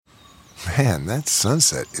Man, that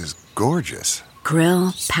sunset is gorgeous.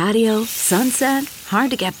 Grill, patio, sunset.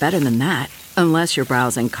 Hard to get better than that. Unless you're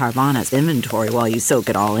browsing Carvana's inventory while you soak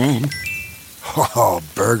it all in. Oh,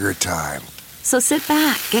 burger time. So sit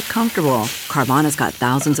back, get comfortable. Carvana's got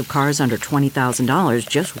thousands of cars under $20,000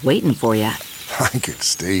 just waiting for you. I could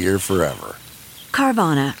stay here forever.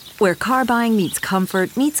 Carvana, where car buying meets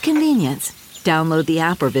comfort meets convenience. Download the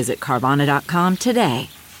app or visit Carvana.com today.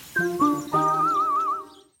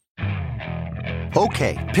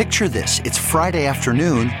 Okay, picture this. It's Friday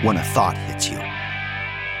afternoon when a thought hits you.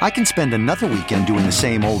 I can spend another weekend doing the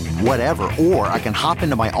same old whatever, or I can hop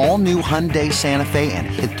into my all-new Hyundai Santa Fe and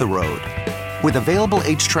hit the road. With available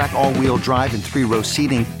H-Track all-wheel drive and 3-row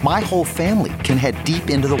seating, my whole family can head deep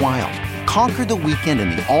into the wild. Conquer the weekend in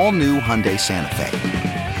the all-new Hyundai Santa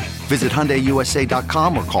Fe. Visit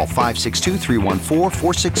HyundaiUSA.com or call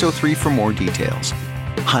 562-314-4603 for more details.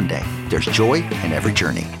 Hyundai, there's joy in every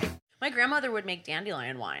journey. My grandmother would make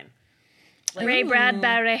dandelion wine. Ray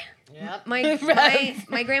Bradbury. Yep.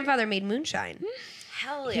 My grandfather made moonshine.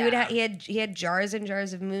 Hell yeah. He had jars and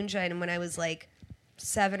jars of moonshine, and when I was like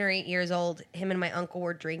 7 or 8 years old, him and my uncle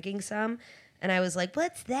were drinking some, and I was like,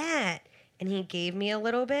 "What's that?" And he gave me a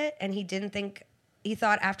little bit, and he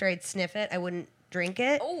thought after I'd sniff it, I wouldn't drink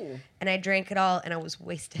it. Oh. And I drank it all, and I was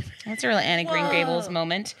wasted. That's a real Anna Green Gables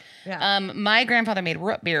moment. Yeah. My grandfather made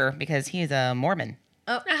root beer because he's a Mormon.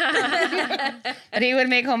 Oh. But he would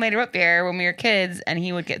make homemade root beer when we were kids, and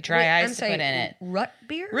he would get dry ice to put in it. Root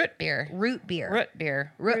beer? Root beer. Root beer.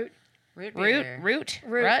 Root beer. Root.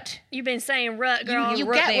 Rut. You've been saying rut, girl. You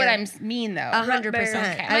root get beer. what I mean, though. 100%.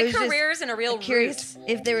 Okay. My career's in a real curious root.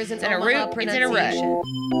 if there was an in a Omaha root. It's in a root. pronunciation.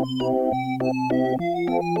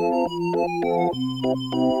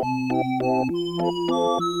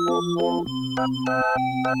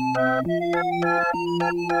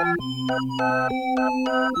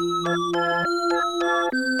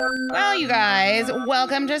 Well, you guys,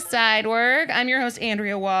 welcome to Sidework. I'm your host,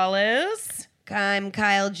 Andrea Wallace. I'm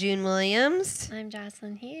Kyle June Williams. I'm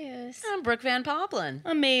Jocelyn Hughes. I'm Brooke Van Poplin.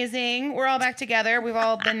 Amazing. We're all back together. We've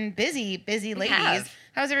all been busy ladies. have.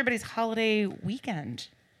 How's everybody's holiday weekend?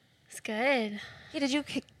 It's good. Hey, did you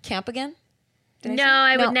camp again? No,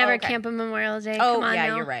 I would No? never Oh, okay. camp on Memorial Day. Oh, Come on yeah,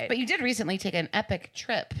 now. you're right. But you did recently take an epic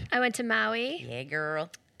trip. I went to Maui. Yeah, girl.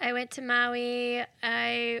 I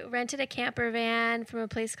rented a camper van from a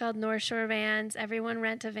place called North Shore Vans. Everyone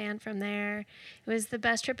rent a van from there. It was the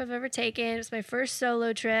best trip I've ever taken. It was my first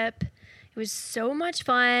solo trip. It was so much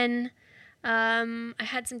fun. I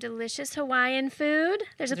had some delicious Hawaiian food.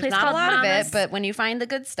 There's There's place not called a lot Mama's. of it, but when you find the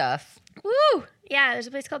good stuff. Woo! Yeah, there's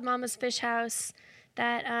a place called Mama's Fish House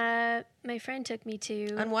that my friend took me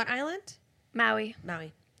to. On what island? Maui.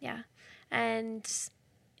 Maui. Yeah. And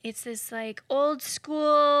it's this like old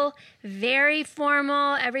school, very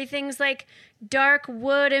formal. Everything's like dark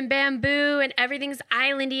wood and bamboo, and everything's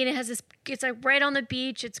islandy, and it has this, it's like right on the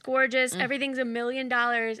beach. It's gorgeous. Everything's $1 million,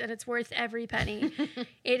 and it's worth every penny.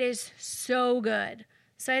 It is so good.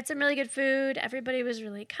 So I had some really good food. Everybody was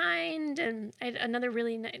really kind, and I had another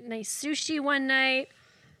really nice sushi one night.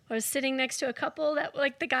 I was sitting next to a couple that,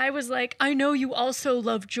 like, the guy was like, "I know you also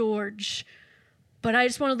love George, but I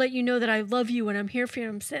just want to let you know that I love you and I'm here for you."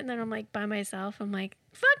 I'm sitting there, I'm like, by myself. I'm like,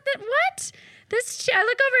 fuck that, what? I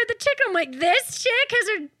look over at the chick, I'm like, this chick has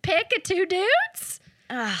her pick of 2 dudes?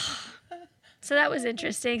 So that was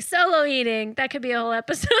interesting. Solo eating, that could be a whole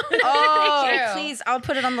episode. Oh, please, I'll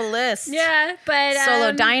put it on the list. Yeah, but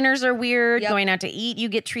Solo diners are weird. Yep. Going out to eat, you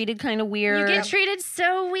get treated kind of weird. you get treated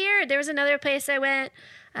so weird. There was another place I went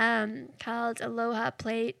called Aloha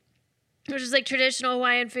Plate, which is like traditional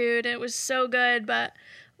Hawaiian food, and it was so good. But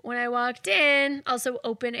when I walked in, also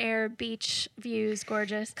open air beach views,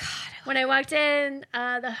 gorgeous. God, when I walked in,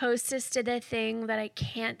 the hostess did a thing that I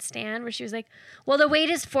can't stand, where she was like, "Well, the wait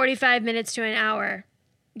is 45 minutes to an hour.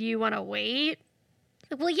 Do you want to wait?"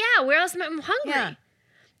 Like, well, yeah. Where else am I'm hungry? Yeah.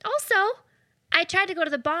 Also, I tried to go to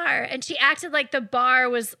the bar, and she acted like the bar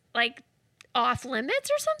was like off limits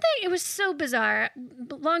or something. It was so bizarre.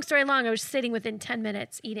 Long story long, I was sitting within 10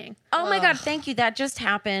 minutes eating. Oh my God, thank you. That just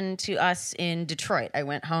happened to us in Detroit. I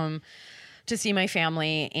went home to see my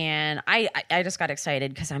family, and I just got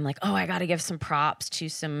excited because I'm like, oh, I got to give some props to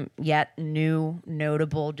some yet new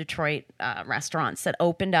notable Detroit restaurants that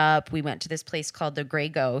opened up. We went to this place called the Gray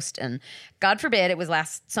Ghost, and God forbid, it was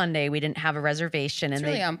last Sunday. We didn't have a reservation. It's And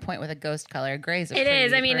really on point with a ghost color. Gray's a It pretty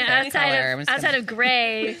is. I mean, perfect color. outside of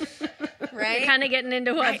gray, right? kind of getting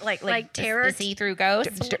into what, like terror. The see-through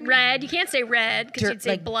ghost. Red. You can't say red because you'd say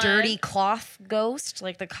like blood. dirty cloth ghost,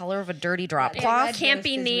 like the color of a dirty drop cloth.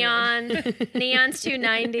 Campy neon. Neon's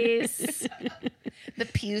 290s.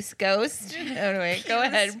 The puce ghost. Anyway, go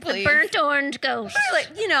ahead, The please. burnt orange ghost. Like,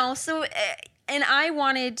 so and I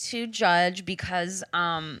wanted to judge because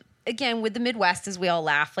again, with the Midwest, as we all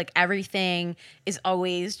laugh, like everything is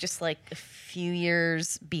always just like a few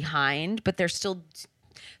years behind, but they're still.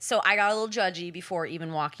 So I got a little judgy before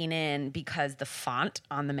even walking in because the font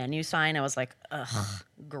on the menu sign, I was like, ugh,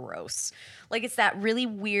 gross. Like it's that really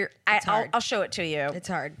weird. I'll show it to you. It's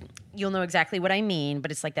hard. You'll know exactly what I mean, but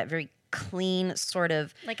it's like that very clean sort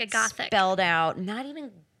of Like a Gothic. spelled out. Not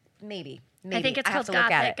even maybe. I think it's have called to look at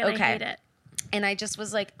Gothic, it. and Okay. I hate it. And I just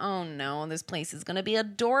was like, oh no, this place is going to be a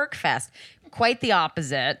dork fest. Quite the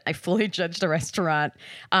opposite. I fully judged the restaurant.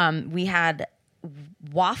 We had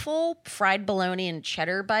waffle, fried bologna, and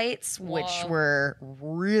cheddar bites, which were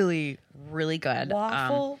really, really good.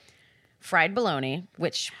 Waffle. Fried bologna,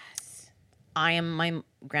 which I am my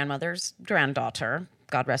grandmother's granddaughter.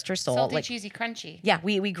 God rest her soul. Salty, Like, cheesy, crunchy. yeah,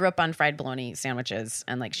 we grew up on fried bologna sandwiches,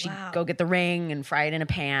 and like she'd go get the ring and fry it in a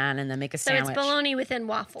pan, and then make a So sandwich. it's bologna within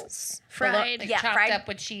waffles, fried. Like Yeah, chopped fried- up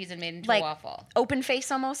with cheese and made into like a waffle. open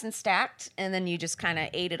face almost and stacked, and then you just kind of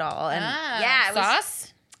ate it all. And it was-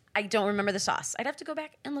 sauce? I don't remember the sauce. I'd have to go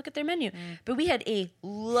back and look at their menu. But we had a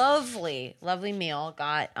lovely, lovely meal.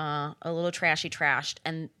 Got a little trashed.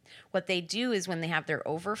 And what they do is when they have their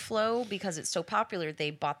overflow, because it's so popular,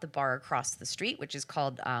 they bought the bar across the street, which is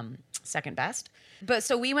called Second Best. But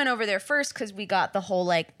so we went over there first because we got the whole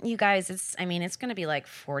like, you guys, it's going to be like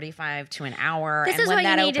 45 to an hour. This and is when what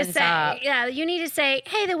that you need to opens say. up, Yeah, you need to say,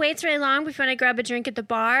 "Hey, the wait's really long. Before I grab a drink at the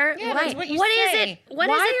bar." Yeah, that's what you What is say. it? What is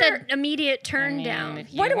Why it? The immediate turn down.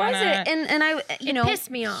 if you what was wanna- it? And I, It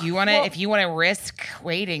pissed me off. You want to, if you want to risk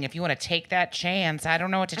waiting, if you want to take that chance, I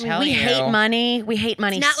don't know what to tell we you. hate money. We hate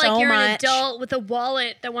money It's not so like you're much. an adult with a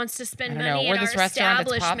wallet that wants to spend I don't money know. We're at this our restaurant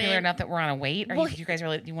that's establishment. popular enough that we're on a wait. Are you guys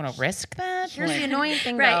really? You want to risk that? Here's the Like- annoying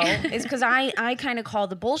thing Right. though, is because I kind of call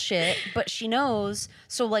the bullshit, but she knows.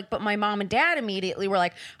 So like, but my mom and dad immediately were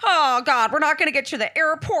like, "Oh God, we're not going to get you to the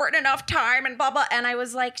airport in enough time," and blah blah. And I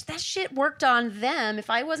was like, that shit worked on them. If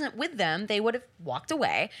I wasn't with them, they would have walked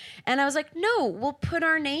away. And I was like, no, we'll put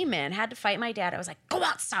our name in. Had to fight my dad. I was like, go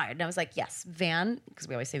outside. And I was like, yes, Van, because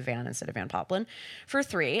we always say Van instead of Van Poplin, for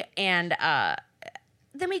 3. And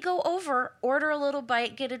then we go over, order a little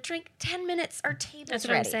bite, get a drink. 10 minutes, our table's That's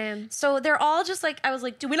what I'm ready. saying. So they're all just like, I was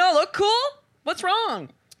like, do we not look cool? What's wrong?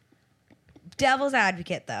 Devil's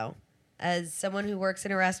advocate, though, as someone who works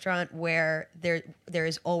in a restaurant where there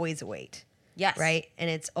is always a wait. Yes. Right? And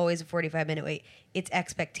it's always a 45-minute wait. It's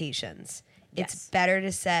expectations. Yes. It's better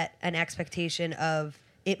to set an expectation of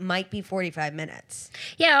it might be 45 minutes.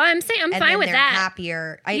 Yeah, I'm saying I'm and fine then with they're that.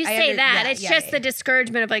 happier. You say that. Yeah, it's yeah, just yeah. the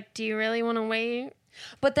discouragement of like, do you really want to wait?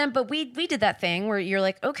 But we did that thing where you're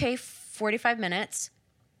like, okay, 45 minutes.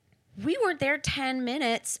 We weren't there 10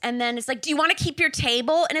 minutes. And then it's like, do you want to keep your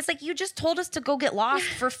table? And it's like, you just told us to go get lost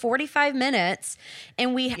for 45 minutes.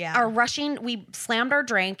 And we Yeah. are rushing. We slammed our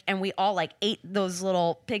drink and we all like ate those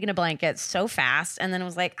little pig in a blanket so fast. And then it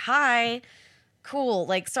was like, hi, cool.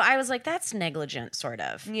 Like, so I was like, that's negligent sort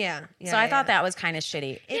of. Yeah. So I thought that was kind of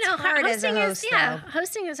shitty. It's you know, hard as a hosting host, is yeah, though.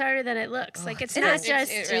 hosting is harder than it looks. Like it's it not is.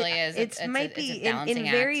 just It really is. It might a be in balancing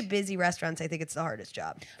very act. busy restaurants. I think it's the hardest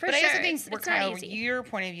job. for But sure. I also think, it's not Kyle, easy. your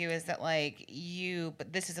point of view is that like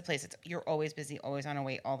but this is a place that's you're always busy, always on a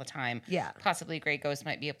wait all the time. Yeah. Possibly Great Ghost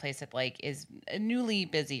might be a place that like is a newly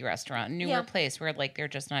busy restaurant, newer Yeah. place where like they're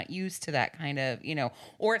just not used to that kind of,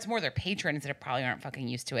 or it's more their patrons that probably aren't fucking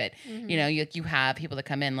used to it. You have people that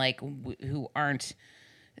come in like who aren't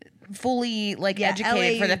fully like Yeah,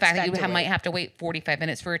 educated LA for the fact that expect you to might wait. have to wait 45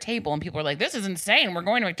 minutes for a table and people are like, this is insane, we're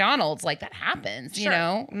going to McDonald's. Like that happens, you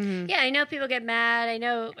know. Yeah, I know people get mad. I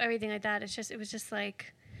know everything like that. It was just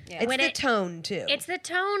like It's When the it- tone, too. it's the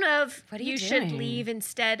tone of What are you you should doing? leave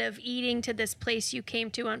instead of eating to this place you came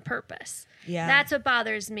to on purpose. Yeah. That's what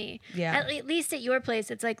bothers me. Yeah. At least at your place,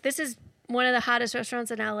 it's like this is one of the hottest restaurants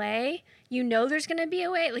in LA. You know there's gonna be a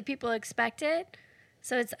wait. Like people expect it.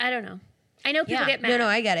 So it's I don't know. I know people Yeah. get mad. No,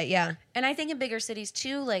 I get it. Yeah. And I think in bigger cities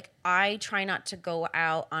too, like I try not to go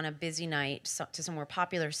out on a busy night to somewhere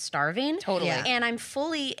popular starving. Totally. Yeah. And I'm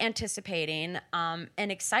fully anticipating and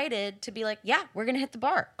excited to be like, yeah, we're going to hit the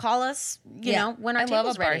bar. Call us, you Yeah. know, when our I love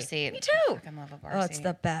table's a bar ready. seat. Me too. I love a bar Oh, seat. it's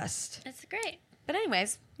the best. It's great. But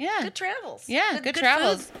anyways, Yeah. good travels. Yeah, good food.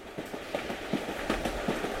 travels.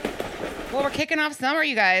 Well, we're kicking off summer,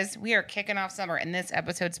 you guys. We are kicking off summer. In this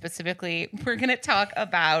episode specifically, we're going to talk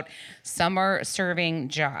about summer serving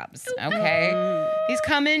jobs, okay? These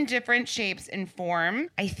come in different shapes and form.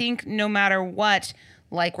 I think no matter what,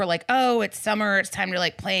 like we're like, oh, it's summer, it's time to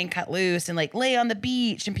like play and cut loose and like lay on the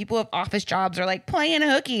beach, and people with office jobs are like playing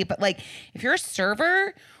hooky. But like if you're a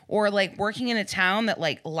server or like working in a town that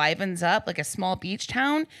like livens up, like a small beach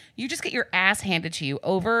town, you just get your ass handed to you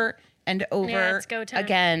over and over it's go time.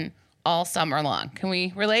 again all summer long. Can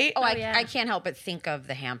we relate? Oh, yeah. I can't help but think of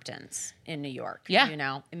the Hamptons in New York. Yeah. You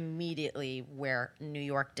know, immediately where New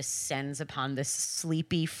York descends upon this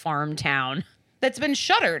sleepy farm town. That's been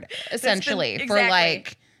shuttered essentially for exactly.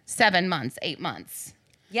 like 7 months, 8 months.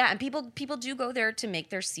 Yeah, and people do go there to make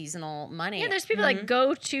their seasonal money. Yeah, there's people like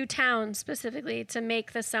go to town specifically to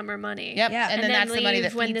make the summer money. Yep. Yeah. And And then then that's the money that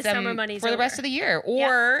leave when feeds the summer them money's for the rest over. of the year.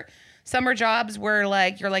 Or summer jobs where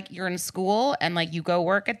you're in school and like you go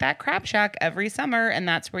work at that crap shack every summer and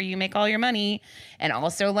that's where you make all your money. And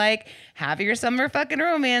also like have your summer fucking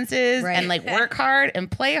romances Right. and like work hard and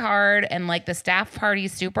play hard and like the staff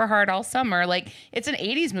parties super hard all summer. Like it's an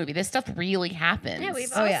 80s movie. This stuff really happens. Yeah, we've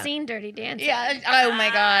Oh, all yeah. seen Dirty Dancing. Yeah. Oh my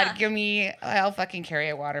God. I'll fucking carry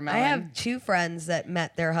a watermelon. I have 2 friends that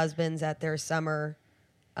met their husbands at their summer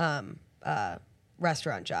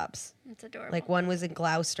restaurant jobs. It's adorable. Like one was in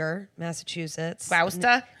Gloucester, Massachusetts.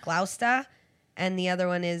 Gloucester? Gloucester. And the other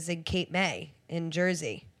one is in Cape May in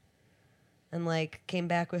Jersey. And like came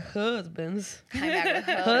back with husbands.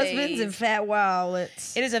 Husbands and fat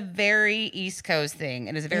wallets. It is a very East Coast thing.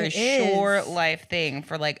 It is a very It is. short life thing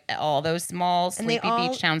for like all those small And they sleepy all-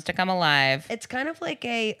 beach towns to come alive. It's kind of like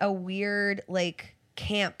a weird like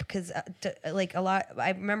camp because like a lot. I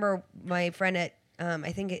remember my friend at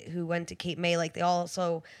who went to Cape May. Like they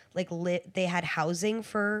also like they had housing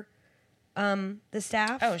for the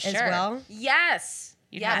staff Oh, as sure. well. Yes.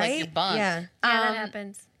 You'd yes. have like your bunk. Yeah. yeah, that um,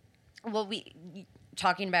 happens. Well,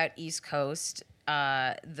 talking about East Coast,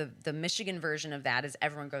 the Michigan version of that is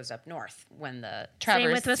everyone goes up north when the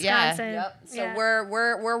Same with Wisconsin. Yep. So Yeah. we're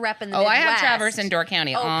repping the Oh, I have Midwest. Traverse in Door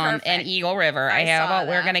County Oh, and perfect. Eagle River. I saw We're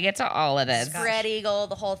that. going to get to all of this. Spread Eagle,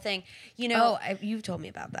 the whole thing. You know, You've told me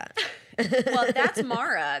about that. well, that's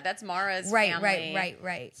Mara. That's Mara's family.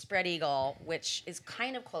 Right. Spread Eagle, which is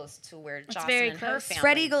kind of close to where Jocelyn very and her close. family.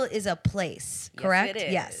 Spread Eagle is a place, Yes, correct? it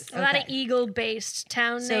is. Yes. A lot of Okay. eagle-based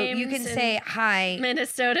town So names. you can in say, hi,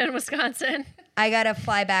 Minnesota and Wisconsin. I got to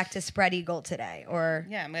fly back to Spread Eagle today. Or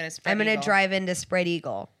Yeah, I'm going to spread I'm going to Eagle. drive into Spread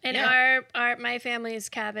Eagle. And my family's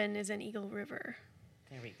cabin is in Eagle River.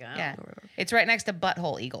 There we go. Yeah. It's right next to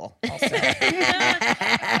Butthole Eagle also.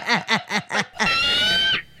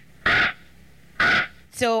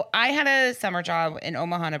 So I had a summer job in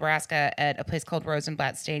Omaha, Nebraska at a place called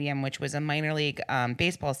Rosenblatt Stadium, which was a minor league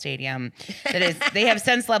baseball stadium. They have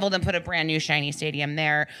since leveled and put a brand new shiny stadium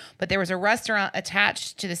there. But there was a restaurant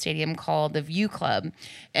attached to the stadium called the View Club.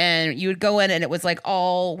 And you would go in and it was like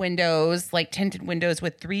all windows, like tinted windows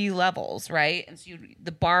with 3 levels, right? And so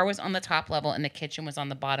the bar was on the top level and the kitchen was on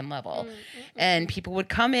the bottom level. And people would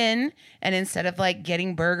come in and instead of like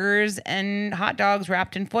getting burgers and hot dogs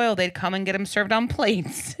wrapped in foil, they'd come and get them served on plates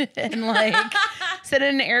and like sit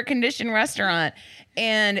in an air conditioned restaurant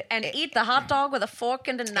and Eat the hot dog with a fork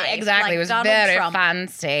and a knife. exactly like it was Donald very Trump.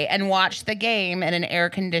 fancy and watch the game in an air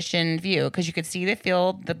conditioned view because you could see the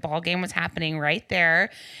field. The ball game was happening right there.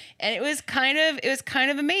 And it was kind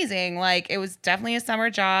of amazing. Like it was definitely a summer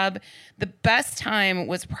job. The best time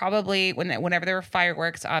was probably whenever there were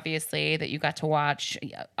fireworks, obviously, that you got to watch.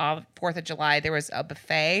 4th of July, there was a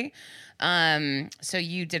buffet. So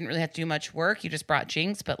you didn't really have to do much work. You just brought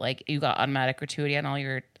drinks, but like you got automatic gratuity on all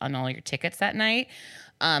your tickets that night.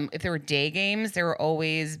 If there were day games, there were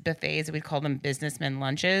always buffets. We'd call them businessmen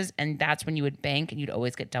lunches, and that's when you would bank and you'd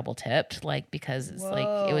always get double tipped, like because it's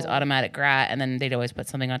like it was automatic grat, and then they'd always put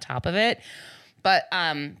something on top of it. But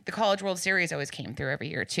the College World Series always came through every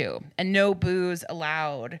year too, and no booze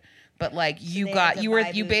allowed. But like you they had to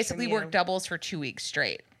buy you booze basically from you. worked doubles for 2 weeks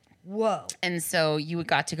straight. Whoa. And so you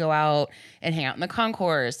got to go out and hang out in the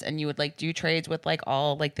concourse and you would like do trades with like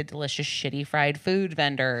all like the delicious shitty fried food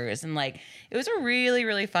vendors. And like, it was a really,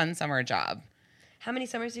 really fun summer job. How many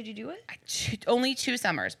summers did you do it? Only 2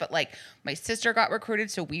 summers, but like my sister got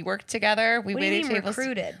recruited. So we worked together. We What do you waited mean tables.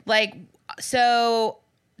 recruited? Like, so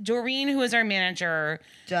Doreen, who was our manager,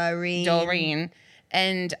 Doreen,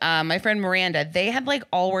 and my friend Miranda, they had like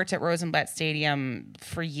all worked at Rosenblatt Stadium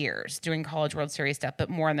for years doing College World Series stuff, but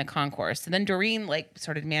more in the concourse. And then Doreen like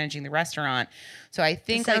started managing the restaurant. So I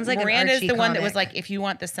think sounds like an Miranda's Archie the one that was comic. like, if you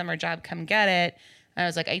want this summer job, come get it. And I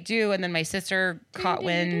was like, I do. And then my sister caught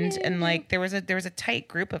wind, and like there was a tight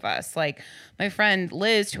group of us. Like my friend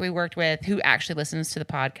Liz, who we worked with, who actually listens to the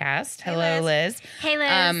podcast. Hello, Liz. Hey,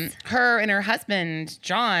 Liz. Her and her husband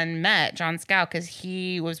John Scout, because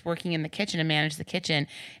he was working in the kitchen and managed the kitchen,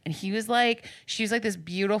 and he was like, she was like this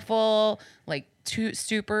beautiful, like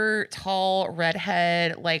super tall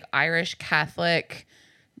redhead, like Irish Catholic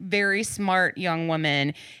very smart young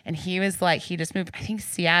woman. And he was like, he just moved, I think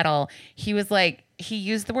Seattle. He was like, he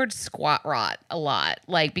used the word squat rot a lot,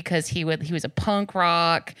 like because he was a punk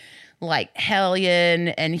rock like hellion,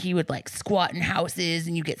 and he would like squat in houses,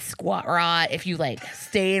 and you get squat rot if you like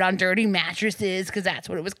stayed on dirty mattresses, because that's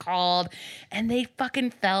what it was called. And they fucking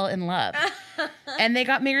fell in love, and they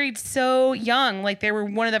got married so young. Like they were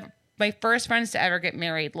one of my first friends to ever get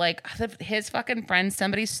married. Like his fucking friends,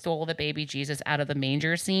 somebody stole the baby Jesus out of the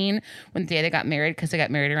manger scene when the day they got married, because they got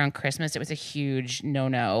married around Christmas. It was a huge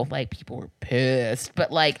no. Like people were pissed,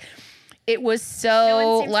 but like. It was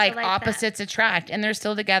so like opposites attract, and they're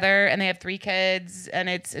still together, and they have 3 kids, and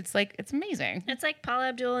it's amazing. It's like Paula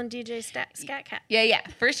Abdul and DJ Scat Cat. Yeah,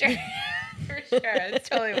 for sure, for sure. That's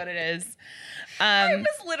totally what it is. I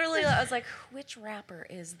was like, which rapper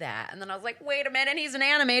is that? And then I was like, wait a minute, he's an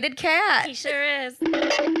animated cat. He sure is.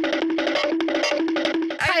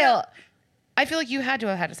 Kyle, I feel like you had to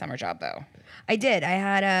have had a summer job though. I did.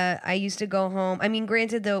 I used to go home. I mean,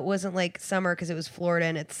 granted, though, it wasn't like summer because it was Florida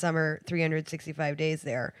and it's summer 365 days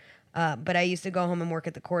there. But I used to go home and work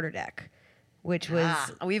at the quarter deck, which was...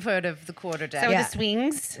 we've heard of the quarter deck. So with the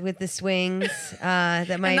swings? With the swings. And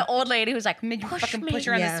the old lady who's like, made you fucking push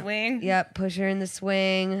her on the swing? Yep, push her in the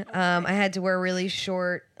swing. I had to wear really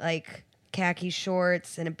short, like, khaki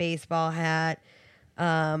shorts and a baseball hat.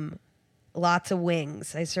 Lots of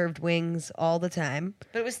wings. I served wings all the time.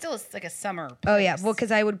 But it was still like a summer place. Oh, yeah. Well, because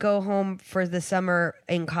I would go home for the summer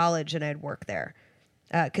in college and I'd work there.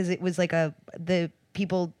 Because it was like the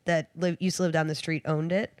people that used to live down the street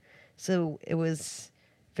owned it. So it was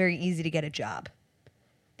very easy to get a job.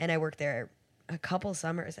 And I worked there a couple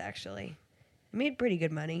summers, actually. I made pretty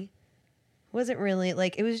good money. Wasn't really,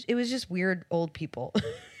 like, it was just weird old people.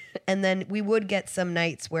 And then we would get some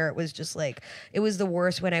nights where it was just like, it was the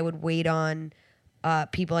worst when I would wait on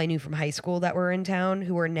people I knew from high school that were in town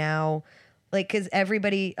who are now, like, because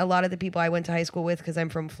a lot of the people I went to high school with, because I'm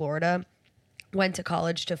from Florida, went to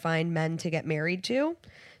college to find men to get married to.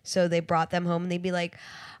 So they brought them home and they'd be like,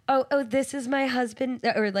 oh, this is my husband,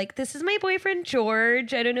 or like, this is my boyfriend,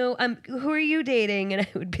 George. I don't know. Who are you dating? And I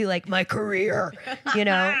would be like, my career. You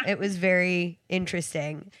know, it was very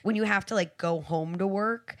interesting. When you have to like go home to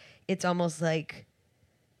work, it's almost like,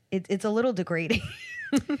 it's a little degrading.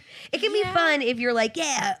 It can be fun if you're like,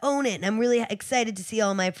 yeah, own it. And I'm really excited to see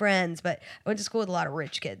all my friends. But I went to school with a lot of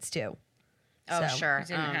rich kids too. Oh, sure. You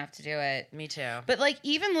didn't have to do it. Me too. But like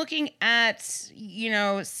even looking at,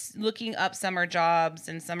 looking up summer jobs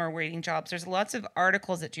and summer waiting jobs, there's lots of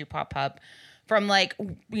articles that do pop up from like,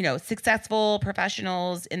 successful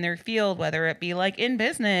professionals in their field, whether it be like in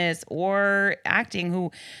business or acting,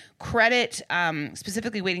 who credit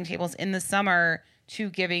specifically waiting tables in the summer to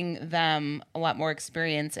giving them a lot more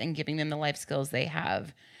experience and giving them the life skills they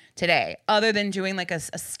have today, other than doing like a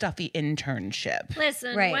stuffy internship.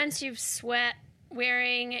 Listen, Right. once you've sweat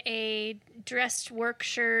wearing a dressed work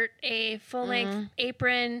shirt, a full-length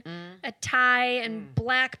apron, a tie, and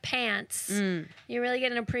black pants, you really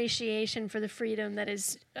get an appreciation for the freedom that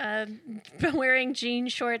is wearing jean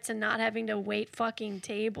shorts and not having to wait fucking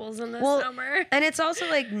tables in the summer. And it's also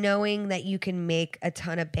like knowing that you can make a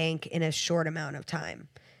ton of bank in a short amount of time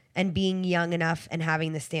and being young enough and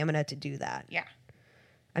having the stamina to do that. Yeah.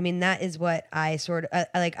 I mean, that is what I sort of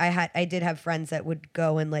like. I did have friends that would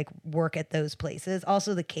go and like work at those places.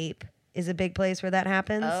 Also, the Cape is a big place where that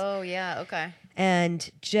happens. Oh yeah, okay. And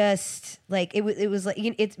just like it was like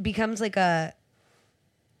it becomes like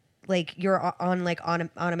you're on like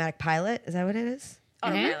automatic pilot. Is that what it is?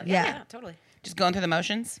 Automatic. Yeah, totally. Just going through the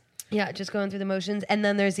motions. Yeah, just going through the motions. And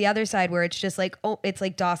then there's the other side where it's just like, it's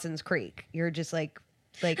like Dawson's Creek. You're just like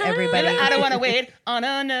everybody. I don't want to wait on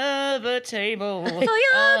another table. Did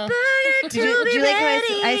you like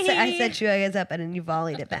how I set you guys up and then you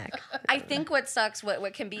volleyed it back? I think what sucks,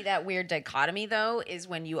 what can be that weird dichotomy though, is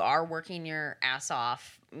when you are working your ass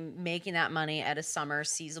off, making that money at a summer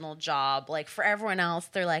seasonal job. Like for everyone else,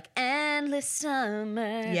 they're like endless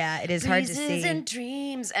summer. Yeah, it is hard to breezes see. and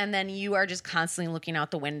dreams, and then you are just constantly looking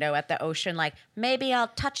out the window at the ocean, like maybe I'll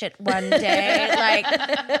touch it one day.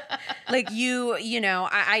 like you know.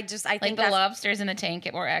 I think like the lobsters in the tank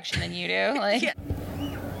get more action than you do. Like. Yeah.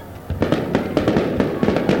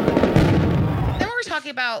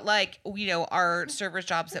 talking about like, you know, our servers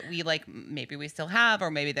jobs that we like, maybe we still have, or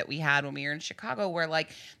maybe that we had when we were in Chicago, where like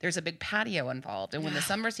there's a big patio involved. And when the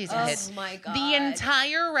summer season hits, my God. the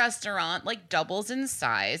entire restaurant like doubles in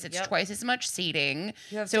size. It's twice as much seating.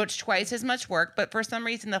 So it's twice as much work. But for some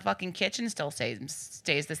reason, the fucking kitchen still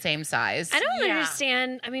stays the same size. I don't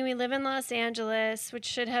understand. I mean, we live in Los Angeles, which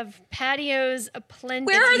should have patios aplenty.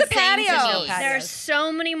 Where are the Saints. patios? There are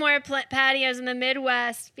so many more patios in the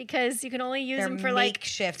Midwest because you can only use They're them for like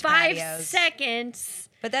makeshift 5 patios. seconds.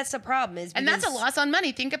 But that's the problem And that's a loss on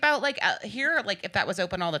money. Think about like here, like if that was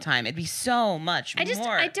open all the time, it'd be so much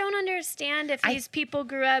more. I don't understand if these people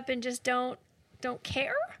grew up and just don't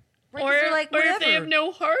care. Right, 'cause they're like, or if they whatever. have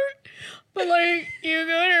no heart. But like you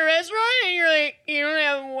go to a restaurant and you're like, you don't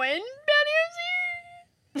have one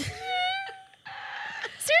patios here?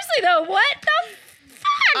 Seriously though, what the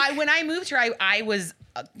fuck? When I moved here, I was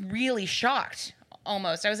really shocked.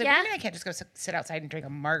 Almost. I was like, Yeah. what do you mean I can't just go sit outside and drink a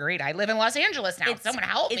margarita? I live in Los Angeles now. Someone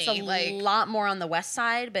help It's me. a Like, lot more on the west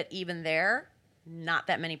side, but even there, not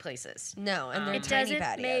that many places. No, and they're It tiny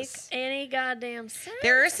doesn't make patios. any goddamn sense.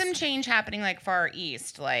 there is some change happening like far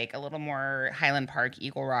east, like a little more Highland Park,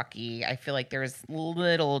 Eagle Rocky. I feel like there's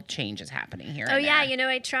little changes happening here. Oh and yeah, there. you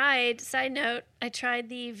know, side note, I tried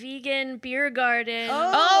the vegan beer garden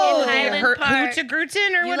Oh, in Highland Park. Hootagruten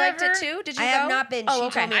or You whatever. liked it too? Did you I go? have not been. Oh, She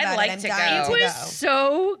okay. told me I'd about like it. I'm to dying go. to It go. was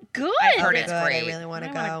so good. I've heard Good. it's I great. really want to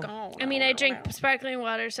go. I mean, I drink sparkling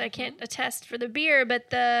water, so I can't attest for the beer,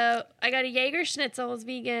 but I got a Jaeger Schnitzel. It's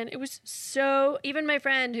vegan. It was so. Even my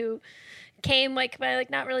friend who came by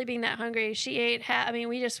not really being that hungry, she ate half. I mean,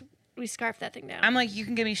 we scarfed that thing down. I'm like, you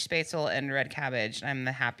can give me Spätzle and red cabbage, and I'm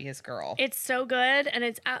the happiest girl. It's so good, and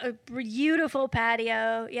it's a beautiful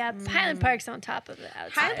patio. Yeah, Highland Park's on top of it.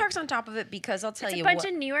 Outside. Highland Park's on top of it because I'll tell It's a you bunch what.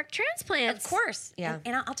 of New York transplants. Of course. Yeah.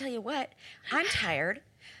 And I'll tell you what. I'm tired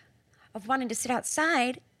of wanting to sit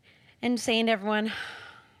outside and saying to everyone,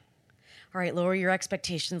 all right, lower your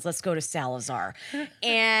expectations. Let's go to Salazar.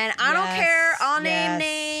 And I don't care. I'll name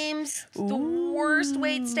names. The worst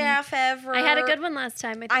wait staff ever. I had a good one last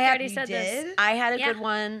time. I think I already said this. I had a Yeah. good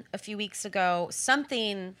one a few weeks ago.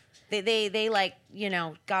 Something they like, you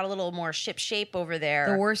know, got a little more ship shape over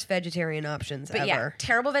there. The worst vegetarian options But yeah, ever.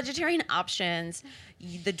 terrible vegetarian options.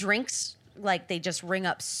 The drinks, like, they just ring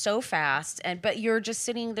up so fast, but you're just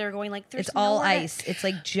sitting there going like, "There's It's all nowhere to-" ice. It's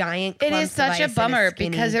like giant. It clumps is of such ice a and bummer skinny-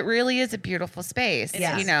 because it really is a beautiful space,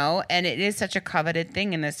 Yes. you know, and it is such a coveted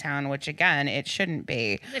thing in this town, which again, it shouldn't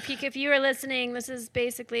be. If you are listening, this is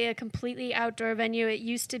basically a completely outdoor venue. It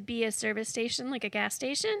used to be a service station, like a gas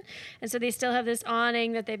station, and so they still have this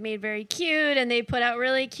awning that they've made very cute, and they put out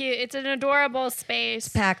really cute. It's an adorable space.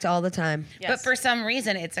 packed all the time. But for some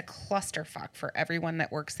reason, it's a clusterfuck for everyone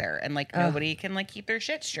that works there, and like nobody can like keep their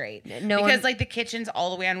shit straight. No because one- like the kitchen's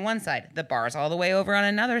all the way on one side, the bar's all the way over on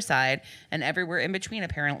another side, and everywhere in between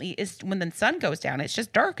apparently is when the sun goes down, it's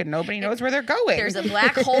just dark and nobody knows where they're going. There's a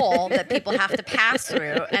black hole that people have to pass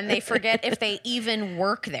through, and they forget if they even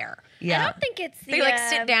work there. I Yeah. don't think it's the They like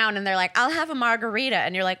sit down and they're like, "I'll have a margarita,"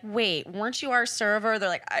 and you're like, "Wait, weren't you our server?" They're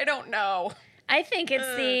like, "I don't know." I think it's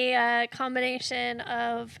the combination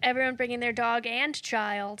of everyone bringing their dog and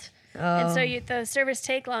child, and so the servers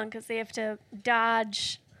take long because they have to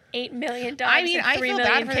dodge 8 million dogs. I mean, and I 3 feel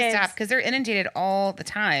million bad for kids. the staff because they're inundated all the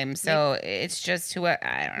time. So it's just I don't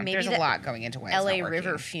know. Maybe There's a the lot going into why it's LA not working.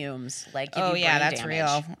 river fumes, like, give Oh you yeah, brain that's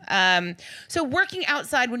damage. real. So working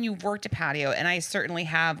outside when you've worked a patio, and I certainly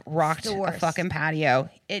have rocked the a worst. fucking patio.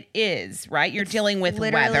 It is right. You're dealing with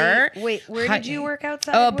literally- weather. wait, where did you work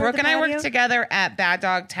outside? Oh, Where Brooke the and I patio? worked together at Bad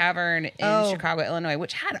Dog Tavern in Oh. Chicago, Illinois,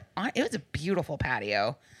 which it was a beautiful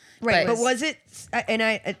patio. Right, but was it?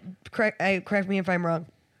 And correct me if I'm wrong.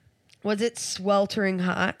 Was it sweltering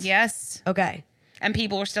hot? Yes, Okay, and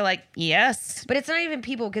people were still like, yes. but it's not even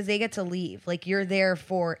people because they get to leave. Like you're there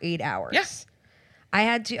for 8 hours. Yes.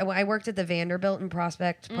 I worked at the Vanderbilt in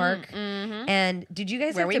Prospect Park, and did you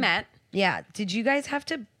guys Where have we to, met. Yeah, did you guys have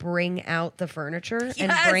to bring out the furniture and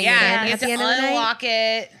Yes. bring Yeah, it you in have at to the end of the night? unlock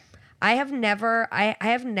it. I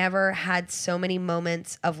have never had so many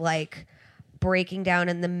moments of like breaking down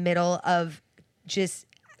in the middle of just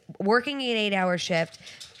working an 8-hour shift,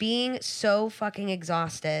 being so fucking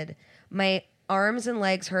exhausted, my arms and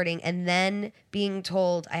legs hurting, and then being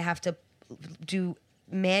told I have to do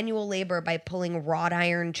manual labor by pulling wrought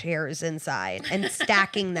iron chairs inside and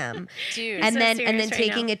stacking them. Dude. and so then serious right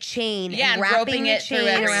taking now. a chain Yeah, and and wrapping roping a it through chain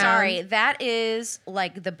it. I'm around. sorry, that is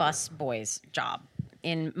like the bus boy's job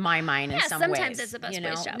in my mind in Yeah, some sometimes ways. it's a bus you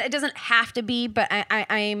boy's know? job. It doesn't have to be, but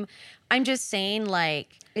I'm just saying,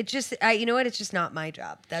 like, It just, you know what? It's just not my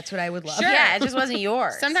job. That's what I would love. Sure. yeah, it just wasn't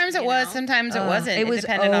yours. Sometimes it was, sometimes it wasn't. it was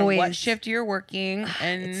depended on what always- shift you're working.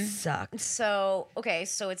 And It sucked. So, okay,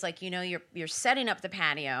 so it's like, you're setting up the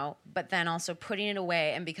patio, but then also putting it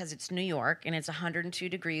away. And because it's New York and it's 102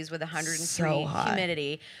 degrees with 103 So hot.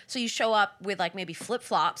 humidity. So you show up with like maybe flip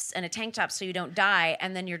flops and a tank top so you don't die.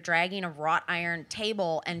 And then you're dragging a wrought iron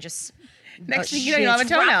table and just next thing you know, you don't have a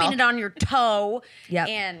dropping toenail. it on your toe. Yep.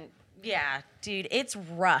 And yeah, dude, it's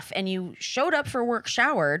rough. And you showed up for work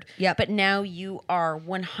showered. Yep. But now you are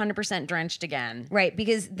 100% drenched again. Right,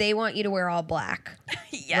 because they want you to wear all black.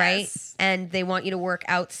 Right? And they want you to work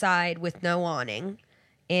outside with no awning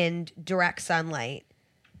in direct sunlight.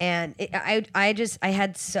 And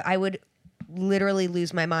I would literally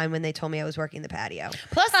lose my mind when they told me I was working the patio.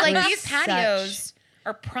 plus, like, was these such- patios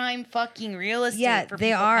are prime fucking real estate Yeah, for they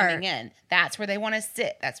people are. coming in. That's where they want to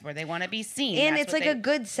sit. That's where they want to be seen. And That's it's what like a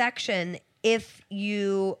good section if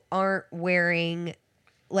you aren't wearing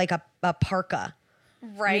like a parka.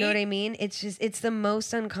 Right. You know what I mean? It's just, it's the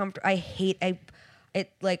most uncomfortable.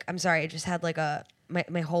 I'm sorry. I just had like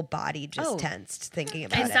my whole body just Oh. tensed thinking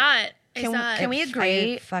about I it. saw it. I Can- saw it. can we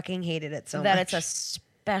agree I fucking hated it so that much. it's a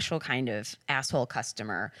special kind of asshole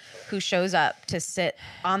customer who shows up to sit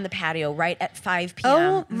on the patio right at 5 p.m.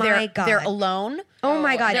 Oh my they're, God. They're alone. Oh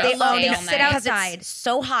my God. they're They alone they all sit night. Because outside it's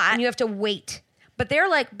so hot. and you have to wait. But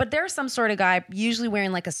they're some sort of guy, usually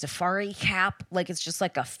wearing like a safari cap. Like it's just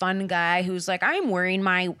like a fun guy who's like, I'm wearing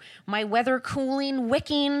my weather cooling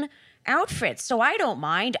wicking outfit, so I don't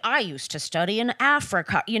mind. I used to study in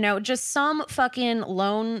Africa. Just some fucking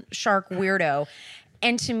loan shark weirdo.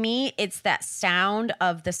 And to me, it's that sound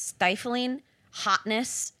of the stifling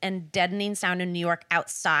hotness and deadening sound in New York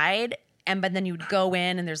outside. But then you'd go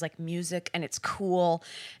in and there's like music and it's cool.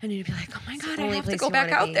 And you'd be like, oh my God, I only have to place go you back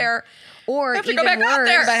wanna out be. there. Or I have to even go back worse, out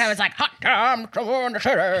there. But I was like, hot damn, in the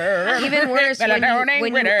city. even worse when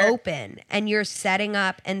you Winner. open and you're setting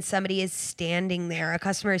up and somebody is standing there, a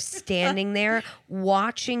customer is standing there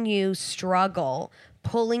watching you struggle,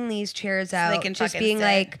 pulling these chairs out, can just fucking being sit.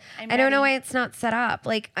 like, I'm I don't know ready. why it's not set up.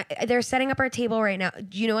 Like they're setting up our table right now.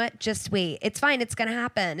 You know what? Just wait. It's fine. It's gonna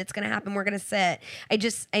happen. It's gonna happen. We're gonna sit. I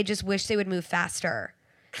just wish they would move faster.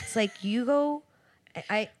 It's like you go.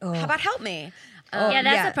 How about help me? Yeah,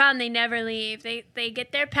 that's yeah. the problem. They never leave. They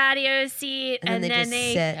get their patio seat And then they just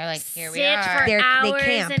sit. They're like, here we sit are. for They hours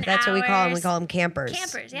camp. and That's what we call them. We hours. call them campers.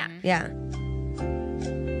 Campers, yeah. Yeah.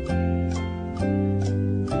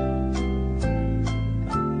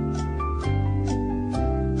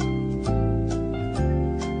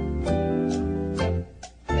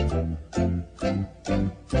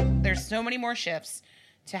 There's so many more shifts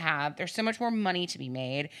to have. There's so much more money to be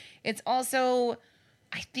made. It's also,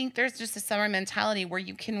 I think there's just a summer mentality where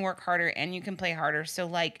you can work harder and you can play harder. So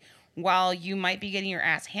like, while you might be getting your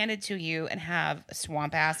ass handed to you and have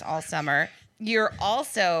swamp ass all summer, you're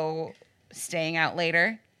also staying out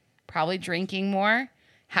later, probably drinking more,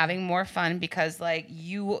 having more fun because like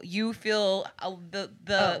you feel the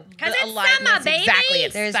 'Cause it's aliveness. summer, baby. Exactly,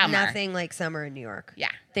 it's There's summer. nothing like summer in New York. Yeah.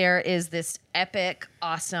 There is this epic,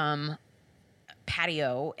 awesome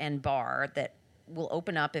patio and bar that will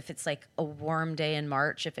open up if it's like a warm day in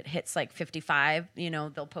March. If it hits like 55, they'll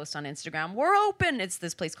post on Instagram, we're open. It's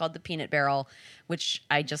this place called the Peanut Barrel, which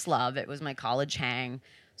I just love. It was my college hang.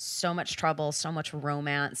 So much trouble, so much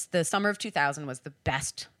romance. The summer of 2000 was the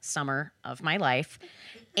best summer of my life.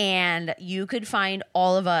 And you could find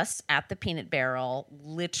all of us at the Peanut Barrel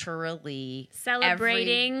literally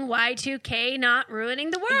Celebrating Y2K not ruining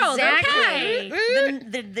the world. Exactly.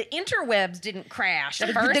 Okay. The interwebs didn't crash. The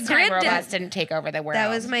The first time grid robots didn't take over the world. That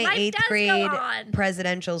was my Life 8th does go grade on.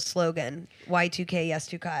 presidential slogan. Y2K, yes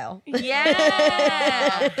to Kyle. Yeah.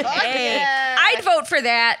 Hey, I'd vote for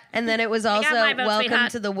that. And then it was also my vote, welcome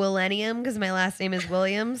sweetheart. to the Millennium because my last name is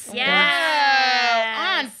Williams.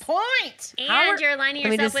 Yeah. on point. And you're aligning Let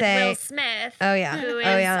me yourself just with say- Will Smith. Oh, yeah. Who is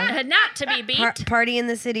Oh, yeah. not to be beat. Party in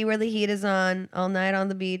the city where the heat is on, all night on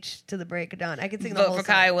the beach to the break of dawn. I could sing the Vote whole for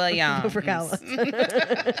song. Kai Williams. Vote for Kyle.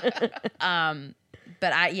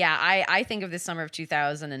 But I think of this summer of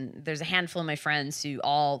 2000, and there's a handful of my friends who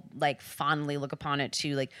all like fondly look upon it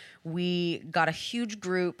too. Like we got a huge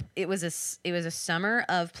group. It was a summer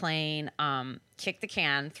of playing kick the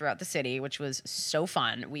can throughout the city, which was so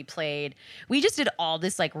fun. We just did all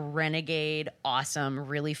this like renegade, awesome,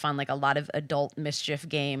 really fun, like a lot of adult mischief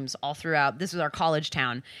games all throughout. This was our college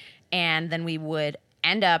town. And then we would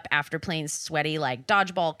end up after playing sweaty like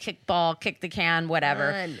dodgeball, kickball, kick the can,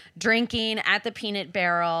 whatever, Fun. drinking at the Peanut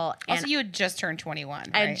Barrel. Also, you had just turned 21,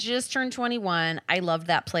 I right? just turned 21. I loved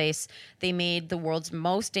that place. They made the world's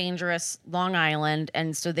most dangerous Long Island,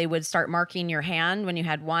 and so they would start marking your hand when you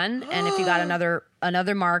had one, and if you got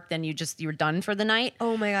another mark, then you were done for the night.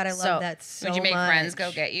 Oh my God, I So- love that so Would you make much. friends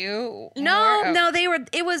go get you? No, more? Oh. no,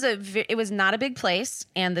 it was not a big place,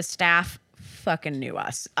 and the staff fucking knew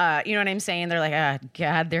us. You know what I'm saying? They're like, ah,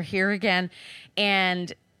 God, they're here again.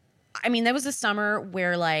 And I mean, that was a summer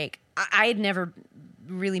where like I had never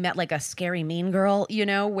really met like a scary mean girl, you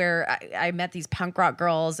know, where I met these punk rock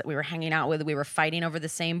girls that we were hanging out with. We were fighting over the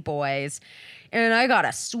same boys. And I got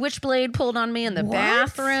a switchblade pulled on me in the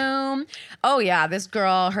bathroom. Oh yeah, this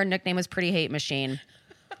girl, her nickname was Pretty Hate Machine.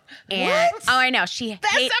 And oh, I know.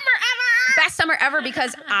 Best summer ever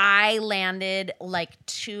because I landed like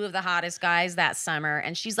 2 of the hottest guys that summer.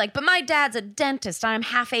 And she's like, but my dad's a dentist. I'm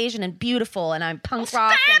half Asian and beautiful and I'm punk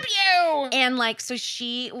rock. Stab you! And like, so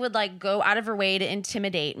she would like go out of her way to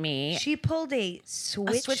intimidate me. She pulled a A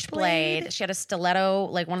switchblade. switchblade. She had a stiletto,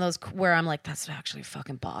 like one of those where I'm like, that's actually a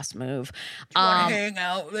fucking boss move. Hang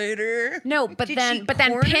out later. No, but Did then she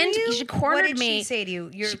pinned. you? She cornered What did me. she say to you?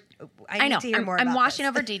 I I need know. to hear more I'm about washing this.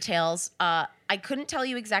 over details. I couldn't tell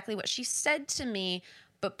you exactly what she said to me,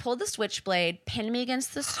 but pulled the switchblade, pinned me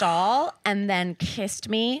against the stall, and then kissed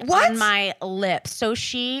me on my lips. So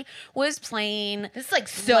she was playing. This is like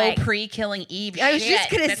so Like- pre-killing Eve. I was shit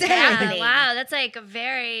just gonna that's say. happening. Wow, that's like a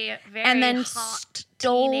very, very And then hot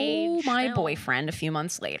stole teenage my film. boyfriend a few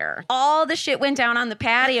months later. All the shit went down on the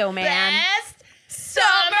patio, man. Best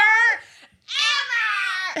summer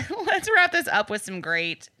ever. Let's wrap this up with some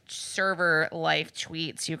great server life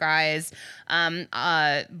tweets, you guys.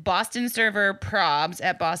 Boston server probs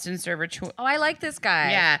at Boston server. Oh, I like this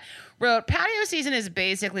guy. Yeah. Wrote, patio season is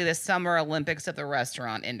basically the summer Olympics of the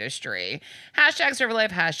restaurant industry. Hashtag server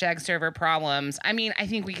life, hashtag server problems. I mean, I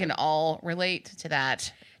think we can all relate to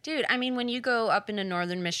that. Dude, I mean, when you go up into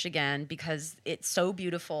northern Michigan, because it's so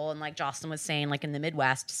beautiful, and like Jocelyn was saying, like in the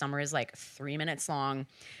Midwest, summer is like 3 minutes long.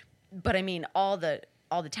 But I mean, all the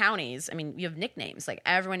townies, I mean, you have nicknames. Like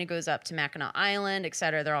everyone who goes up to Mackinac Island, et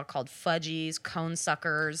cetera, they're all called fudgies, cone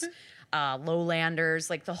suckers, lowlanders,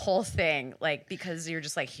 like the whole thing. Like, because you're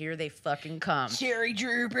just like, here they fucking come. Cherry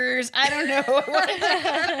droopers. I don't know.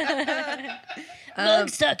 Bug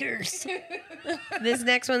suckers. This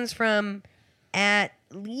next one's from at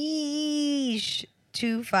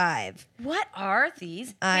Leash25. What are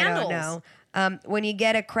these I handles? don't know. When you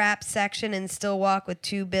get a crap section and still walk with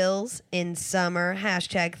 2 bills in summer,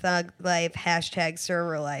 hashtag thug life, hashtag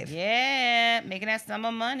server life. Yeah, making that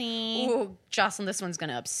summer money. Ooh, Jocelyn, this one's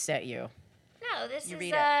gonna upset you. No, this You is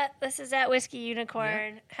read it. this is at Whiskey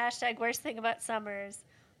Unicorn. Hashtag worst thing about summers.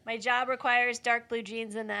 My job requires dark blue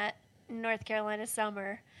jeans in that North Carolina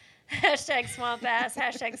summer. Hashtag swamp ass.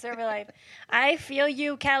 Hashtag server life. I feel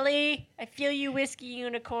you, Kelly. I feel you, Whiskey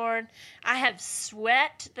Unicorn. I have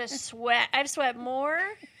sweat. I've sweat more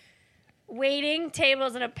waiting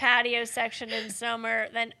tables in a patio section in summer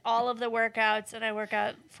than all of the workouts, and I work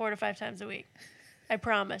out 4 to 5 times a week. I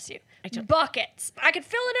promise you. Buckets. I could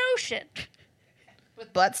fill an ocean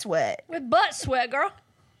With butt sweat. with butt sweat, girl.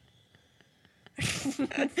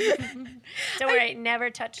 Don't worry, never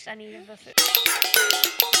touched any of the food.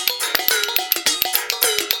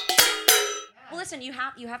 Well, listen, you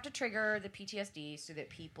have to trigger the PTSD so that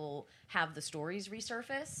people have the stories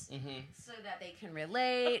resurface, so that they can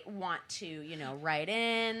relate, want to, write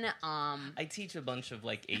in. I teach a bunch of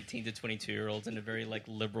like 18 to 22-year-olds in a very like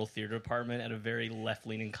liberal theater department at a very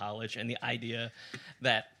left-leaning college, and the idea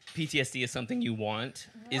that PTSD is something you want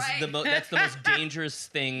is that's the most dangerous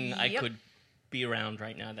thing I could be around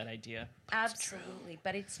right now. That idea. Absolutely,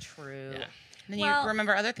 but it's true. Yeah. And then you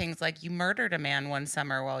remember other things like you murdered a man one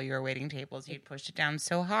summer while you were waiting tables. You'd pushed it down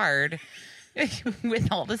so hard with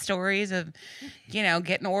all the stories of,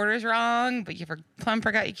 getting orders wrong, but you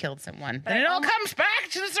forgot you killed someone. Then it all comes back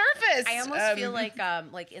to the surface. I almost feel like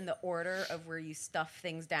in the order of where you stuff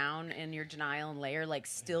things down in your denial and layer, like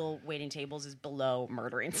still waiting tables is below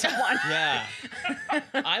murdering someone. Yeah.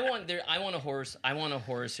 I want a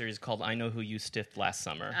horror series called I Know Who You Stiffed Last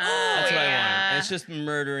Summer. That's what I want. And it's just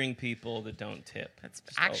murdering people that don't tip. That's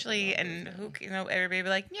actually, and everybody be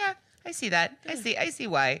like, yeah, I see that. I see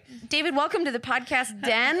why. David, welcome to the podcast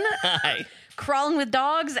den. Hi. Crawling with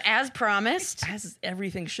dogs, as promised. As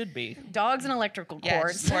everything should be. Dogs and electrical Yeah,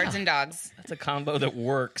 cords. just cords and dogs. That's a combo that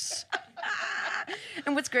works.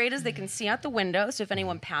 And what's great is they can see out the window, so if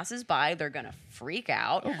anyone passes by, they're going to freak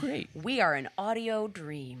out. Oh, great. We are an audio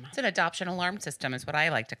dream. It's an adoption alarm system is what I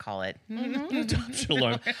like to call it. Adoption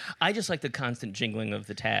alarm. I just like the constant jingling of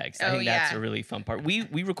the tags. I Oh, think that's yeah. a really fun part. We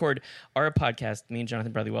record our podcast, me and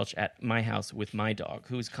Jonathan Bradley Welch, at my house with my dog,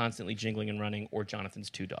 who is constantly jingling and running, or Jonathan's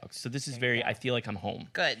 2 dogs. So this is I feel like I'm home.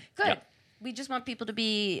 Good. Good. Yep. We just want people to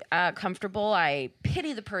be comfortable. I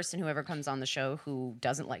pity the person, whoever comes on the show, who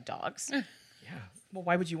doesn't like dogs. Yeah. Well,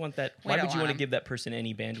 why would you want that? Why don't would you want want to them. give that person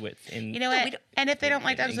any bandwidth? You know what? And if they don't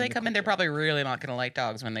like dogs when they come in, they're probably really not going to like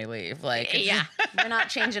dogs when they leave. Like, it's Yeah. We're not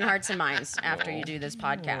changing hearts and minds after you do this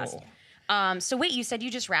podcast. So wait, you said you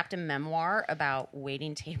just wrapped a memoir about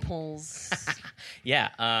waiting tables.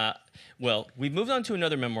 Yeah. Well, we've moved on to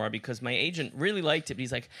another memoir because my agent really liked it. But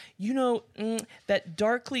he's like, that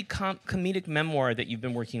darkly comedic memoir that you've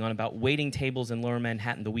been working on about waiting tables in Lower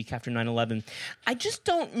Manhattan the week after 9/11. I just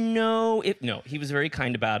don't know if... No, he was very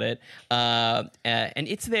kind about it. And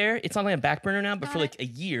it's there. It's on my back burner now. But for like a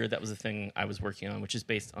year, that was the thing I was working on, which is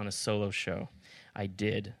based on a solo show I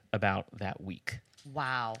did about that week.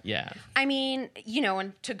 Wow. Yeah. I mean,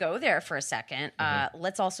 and to go there for a second,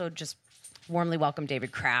 let's also just warmly welcome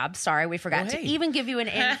David Crabb. Sorry, we forgot to hey. even give you an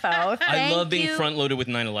info. I love being you. front-loaded with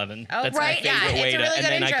 9/11. Oh, That's right. my favorite Yeah, way it's a to... really And good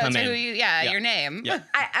then I intro come to in. who you, your name. Yeah.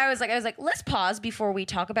 I was like, let's pause before we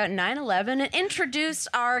talk about 9/11 and introduce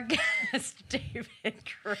our guest, David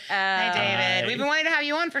Crabb. Hi, David. Hi. We've been wanting to have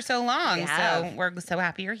you on for so long, We so have. we're so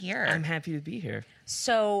happy you're here. I'm happy to be here.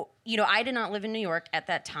 So, I did not live in New York at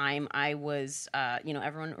that time. I was,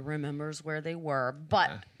 everyone remembers where they were,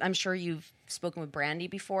 but I'm sure you've spoken with Brandy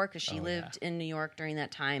before because she lived in New York during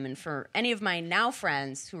that time. And for any of my now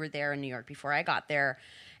friends who were there in New York before I got there,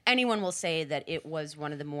 anyone will say that it was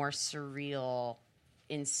one of the more surreal,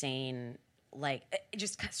 insane, like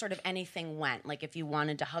just sort of anything went. Like if you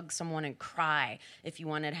wanted to hug someone and cry, if you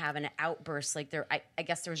wanted to have an outburst, like I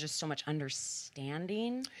guess there was just so much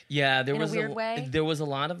understanding. Yeah, there In a was weird way? There was a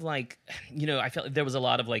lot of like, I felt like there was a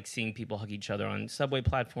lot of like seeing people hug each other on subway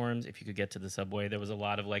platforms. If you could get to the subway, there was a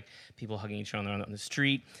lot of like people hugging each other on the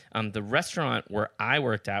street. The restaurant where I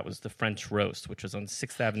worked at was the French Roast, which was on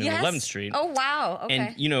 6th Avenue and 11th Street. Oh wow.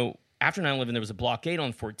 Okay. And after 9/11, there was a blockade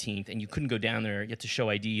on 14th, and you couldn't go down there. You had to show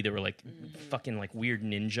ID. There were like fucking like weird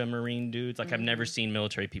ninja marine dudes. Like I've never seen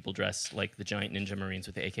military people dress like the giant ninja marines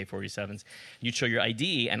with the AK-47s. You'd show your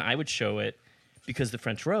ID, and I would show it because the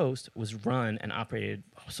French Roast was run and operated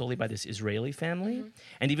solely by this Israeli family.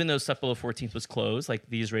 And even though stuff below 14th was closed, like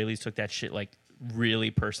the Israelis took that shit like really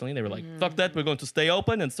personally. They were like, fuck that, we're going to stay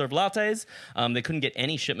open and serve lattes. They couldn't get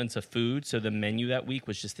any shipments of food, so the menu that week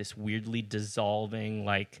was just this weirdly dissolving,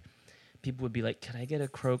 like... People would be like, can I get a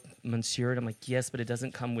croque monsieur? And I'm like, yes, but it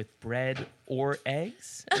doesn't come with bread or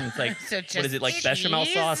eggs. And it's like, So what is it, like just bechamel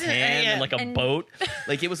cheese? sauce, ham, Yeah. and like a boat?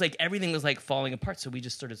 Like, it was like everything was like falling apart. So we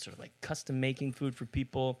just started sort of like custom making food for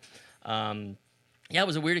people. It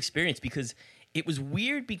was a weird experience because it was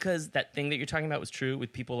weird because that thing that you're talking about was true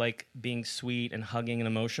with people like being sweet and hugging and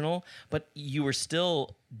emotional, but you were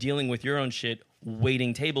still dealing with your own shit,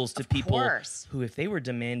 waiting tables to people course. who, if they were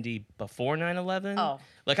demanding before 9/11, Oh.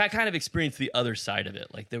 like I kind of experienced the other side of it.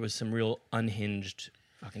 Like there was some real unhinged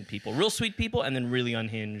fucking people, real sweet people, and then really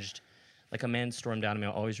unhinged. Like a man stormed out of me,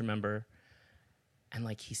 I'll always remember. And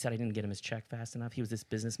like he said I didn't get him his check fast enough. He was this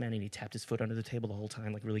businessman and he tapped his foot under the table the whole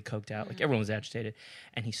time, like really coked out. Like everyone was agitated.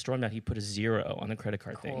 And he stormed out, he put a 0 on the credit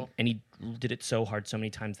card thing. And he did it so hard so many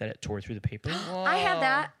times that it tore through the paper. I had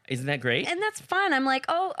that, Isn't that great? and that's fun. I'm like,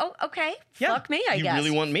 oh, okay. Yeah. Fuck me, I You guess.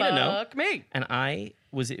 really want me to know. Fuck me. And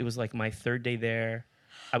it was like my 3rd day there.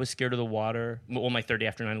 I was scared of the water. Well, my 3rd day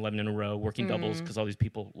after 9/11 in a row, working doubles because all these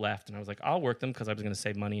people left. And I was like, I'll work them because I was going to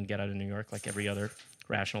save money and get out of New York like every other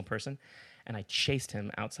rational person. And I chased him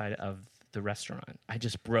outside of the restaurant. I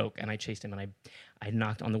just broke and I chased him and I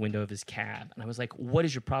knocked on the window of his cab. And I was like, what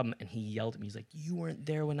is your problem? And he yelled at me. He's like, you weren't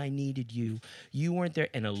there when I needed you. You weren't there,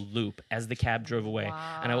 in a loop as the cab drove away.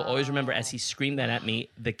 And I will always remember as he screamed that at me,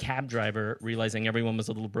 the cab driver, realizing everyone was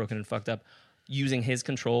a little broken and fucked up, using his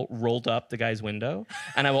control, rolled up the guy's window.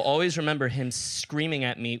 And I will always remember him screaming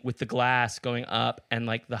at me with the glass going up and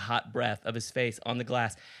like the hot breath of his face on the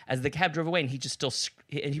glass as the cab drove away. And he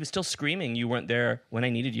was still screaming, you weren't there when I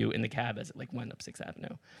needed you, in the cab as it like went up 6th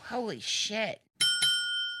Avenue. Holy shit.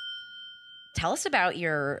 Tell us about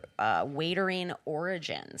your waitering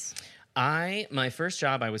origins. My first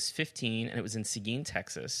job, I was 15 and it was in Seguin,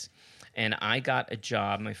 Texas. And I got a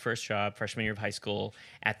job, my first job, freshman year of high school,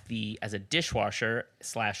 as a dishwasher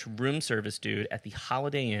 / room service dude at the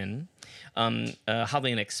Holiday Inn,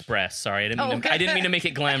 Holiday Inn Express. Sorry, I didn't mean to make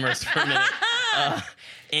it glamorous for a minute.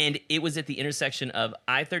 And it was at the intersection of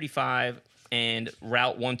I-35, and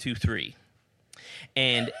Route 123.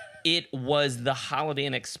 And it was the Holiday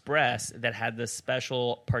Inn Express that had the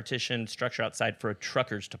special partition structure outside for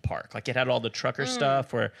truckers to park. Like it had all the trucker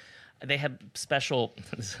stuff where they had special,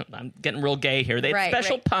 I'm getting real gay here. They had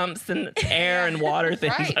special pumps and air and water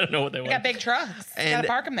things. Right. I don't know what they were. They got big trucks. Gotta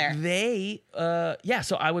park them there. They,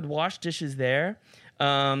 so I would wash dishes there.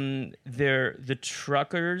 The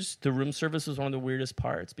truckers, the room service was one of the weirdest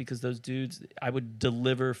parts because those dudes, I would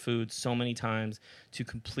deliver food so many times to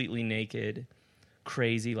completely naked,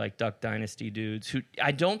 crazy like Duck Dynasty dudes who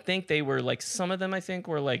I don't think they were like, some of them I think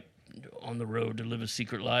were like on the road to live a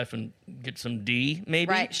secret life and get some D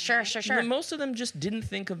maybe. Right, sure. But most of them just didn't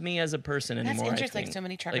think of me as a person anymore. That's interesting. I think. Like so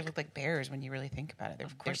many truckers look like bears when you really think about it. They're,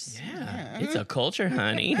 of course. Yeah, it's a culture,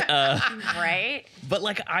 honey. Right? But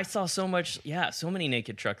like I saw so many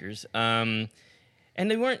naked truckers. And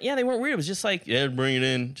they weren't weird. It was just like, yeah, bring it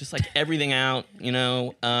in. Just like everything out, you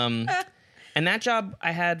know. And that job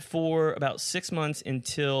I had for about 6 months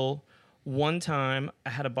until one time I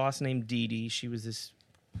had a boss named Dee Dee. She was this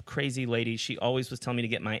crazy lady. She always was telling me to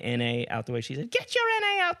get my NA out the way. She said, get your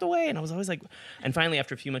NA out the way. And I was always like, and finally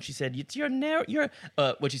after a few months she said, your narrow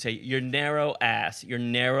ass, your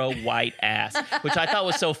narrow white ass, which I thought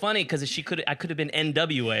was so funny because I could have been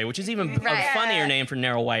NWA, which is even a funnier name for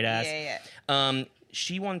narrow white ass. Yeah.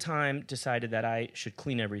 She one time decided that I should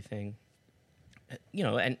clean everything. You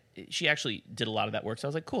know, and she actually did a lot of that work. So I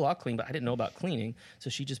was like, cool, I'll clean, but I didn't know about cleaning. So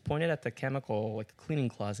she just pointed at the chemical, like cleaning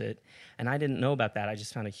closet, and I didn't know about that. I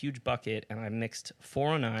just found a huge bucket, and I mixed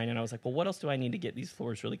 409, and I was like, well, what else do I need to get these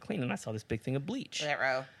floors really clean? And I saw this big thing of bleach. That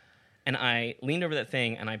row. And I leaned over that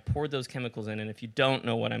thing, and I poured those chemicals in, and if you don't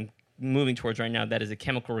know what I'm moving towards right now, that is a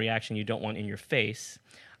chemical reaction you don't want in your face.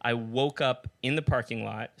 I woke up in the parking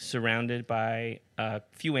lot, surrounded by a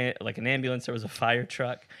few, like an ambulance. There was a fire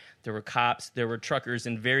truck. There were cops. There were truckers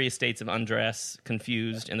in various states of undress,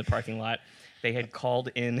 confused in the parking lot. They had called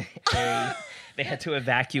in they had to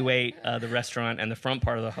evacuate the restaurant and the front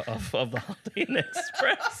part of the Holiday Inn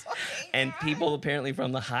Express. And people apparently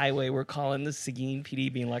from the highway were calling the Seguin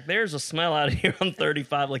PD being like, there's a smell out here on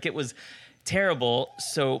 35. Like it was terrible.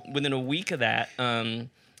 So within a week of that,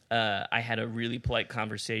 I had a really polite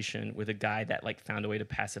conversation with a guy that like found a way to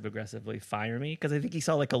passive aggressively fire me because I think he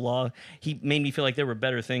saw like a law. He made me feel like there were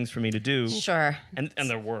better things for me to do. Sure. And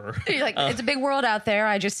there were. You're like, it's a big world out there.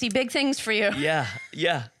 I just see big things for you. Yeah.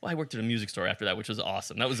 Well, I worked at a music store after that, which was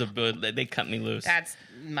awesome. That was they cut me loose. That's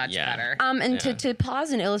much better. To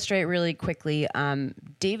pause and illustrate really quickly,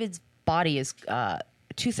 David's body is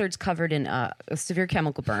 2/3 covered in a severe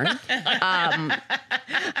chemical burn.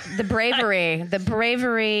 The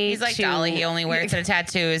bravery. He's like Dolly. He only wears the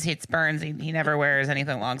tattoos. He burns. He never wears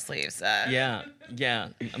anything long sleeves. Yeah.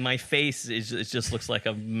 My face it just looks like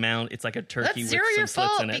a mount. It's like a turkey That's with some your slits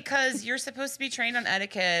fault in it. because you're supposed to be trained on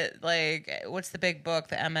etiquette. Like, what's the big book?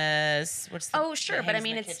 The MS. What's the, Oh, sure, that but I hangs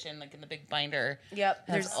mean, in the it's- kitchen, like in the big binder. Yep.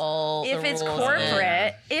 There's There's all if the it's rules in corporate.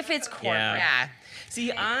 it. If it's corporate. Yeah.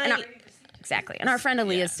 See, Exactly. And our friend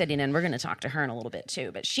Aaliyah's sitting in. We're going to talk to her in a little bit too,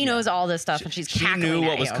 but she knows all this stuff and she's she cackling knew at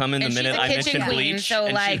what was you. coming the And minute she's a I kitchen mentioned queen, bleach. so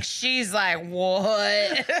and like she's like,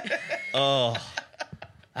 what? Oh,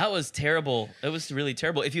 that was terrible. It was really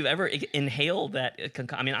terrible. If you've ever inhaled that, this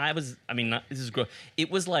is gross. It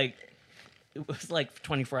was like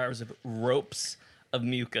 24 hours of ropes of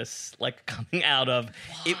mucus like coming out of.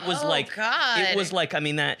 It was God. It was like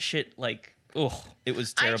that shit like. Oh, it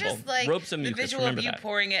was terrible. I just like ropes of the mucus. visual Remember of you that.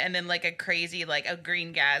 pouring it and then like a crazy like a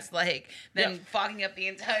green gas like then fogging up the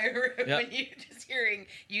entire room Yep. and you just hearing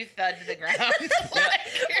you thud to the ground.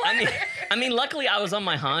 I mean, luckily I was on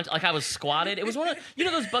my haunch, like I was squatted. It was one of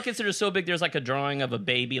those buckets that are so big. There's like a drawing of a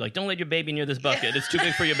baby, like don't let your baby near this bucket. It's too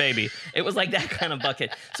big for your baby. It was like that kind of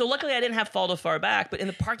bucket. So luckily I didn't have to fall too far back. But in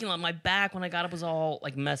the parking lot, my back when I got up was all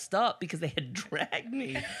like messed up because they had dragged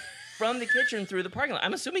me from the kitchen through the parking lot.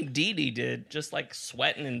 I'm assuming Dee Dee did, just like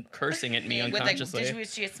sweating and cursing at me unconsciously.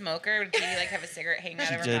 Was she a smoker? Did she like have a cigarette hanging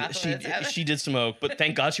out of her mouth? She did smoke, but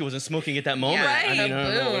thank God she wasn't smoking at that moment. Right. I mean, I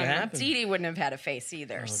don't know what Boom. happened. Dee Dee wouldn't have had a face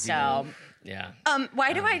either. Yeah.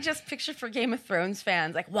 Why do I just picture for Game of Thrones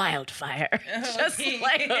fans like wildfire? Just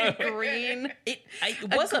like a green. It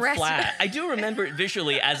was aggressive. a flash. I do remember it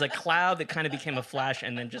visually as a cloud that kind of became a flash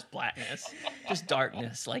and then just blackness, just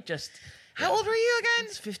darkness, like just. How old were you again? I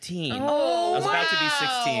was 15. Oh, I was about to be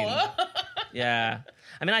 16. Yeah.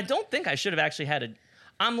 I mean, I don't think I should have actually had a...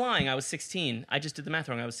 I'm lying. I was 16. I just did the math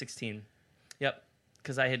wrong. I was 16. Yep.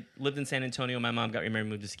 Because I had lived in San Antonio. My mom got remarried and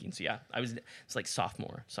moved to Seguin. So, yeah. It's like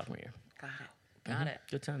sophomore year. Got it.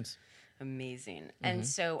 Good times. Amazing. And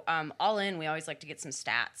so, all in, we always like to get some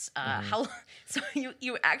stats. So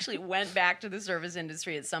you actually went back to the service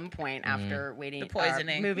industry at some point after waiting, The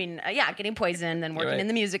poisoning. getting poisoned, then working right. in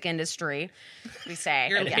the music industry. We say,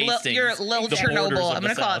 You're, Okay. Hastings, you're a little the borders Chernobyl. of I'm the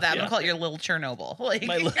going to call it South, that. I'm yeah. going to call it your little Chernobyl. Like,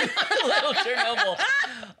 My little Chernobyl.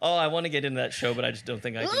 Oh, I want to get into that show, but I just don't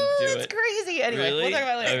think I can do it's it. crazy. Anyway, Really? we'll talk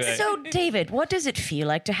about it later. Okay. So, David, what does it feel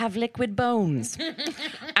like to have liquid bones?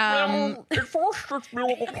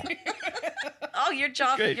 Oh, your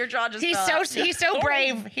jaw great. just He's fell so out. he's so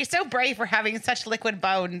brave. He's so brave for having such liquid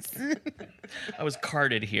bones. I was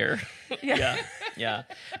carded here. Yeah.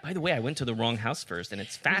 By the way, I went to the wrong house first, and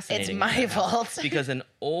it's fascinating. It's my fault. Because an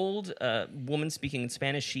old woman speaking in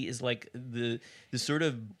Spanish, she is like the sort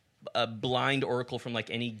of blind oracle from like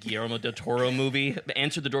any Guillermo del Toro movie.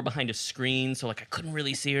 Answered the door behind a screen, so like I couldn't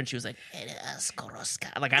really see her, and she was like, "Eres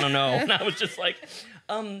Koroska." Like, I don't know, and I was just like,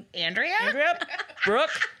 Andrea? Brooke.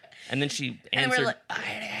 And then she And we're answered,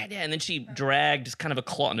 like- and then she dragged just kind of a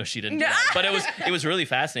claw. No, she didn't. Do that. But it was really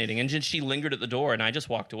fascinating. And then she lingered at the door, and I just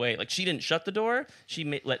walked away. Like, she didn't shut the door.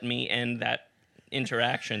 She let me end that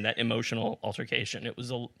interaction, that emotional altercation. It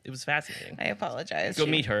was fascinating. I apologize. Go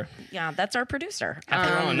meet her. Yeah, that's our producer. Have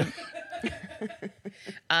her on.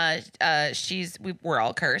 We're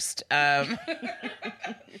all cursed.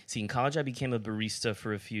 See, in college, I became a barista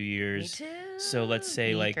for a few years. Me too. So let's say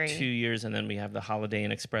Me like 3. 2 years, and then we have the Holiday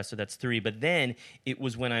Inn Espresso. That's 3. But then it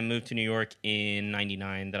was when I moved to New York in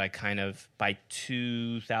 '99 that I kind of, by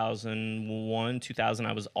 2001, 2000,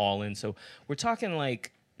 I was all in. So we're talking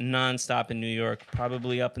like nonstop in New York,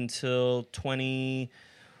 probably up until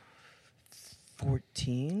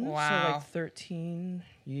 2014. Wow. So like 13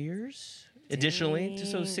 years. Additionally,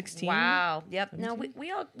 so 16. Wow. Yep. No,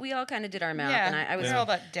 we all kind of did our math, yeah, and I was. we're all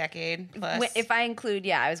about decade plus. If I include,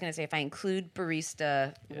 I was going to say if I include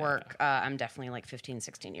barista work, I'm definitely like 15,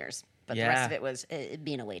 16 years. But the rest Yeah. of it was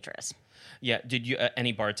being a waitress. Yeah. Did you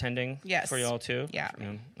any bartending? Yes. For y'all too? Yeah.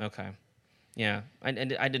 Okay. Yeah. I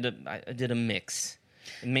did a mix,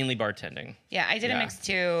 mainly bartending. Yeah, I did a Yeah. mix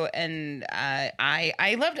too, and I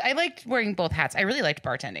liked wearing both hats. I really liked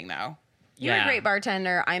bartending though. You're Yeah. a great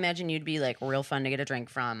bartender. I imagine you'd be like real fun to get a drink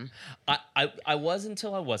from. I was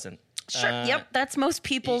until I wasn't. Sure. Yep. That's most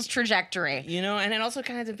people's trajectory. You know, and it also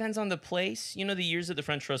kind of depends on the place. You know, the years at the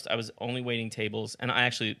French Roast, I was only waiting tables, and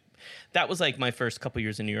that was like my first couple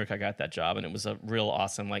years in New York. I got that job, and it was a real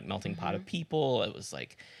awesome like melting pot of people. It was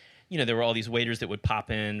like, you know, there were all these waiters that would pop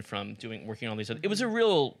in from working on all these. It was a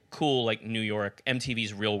real cool like New York,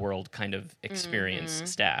 MTV's Real World kind of experience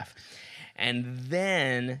staff. And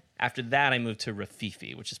then after that, I moved to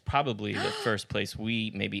Rafifi, which is probably the first place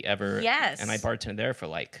we maybe ever. Yes. And I bartended there for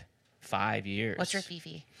like 5 years. What's your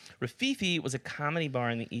fifi? Rafifi was a comedy bar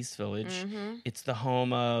in the East Village. It's the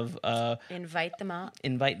home of Invite them up.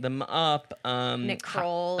 Invite Them Up, Nick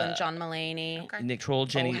Kroll and John Mulaney. Nick Kroll,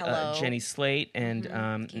 Hello. Jenny Slate, and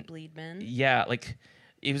Keith Bleedman. yeah, like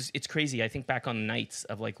it's crazy. I think back on nights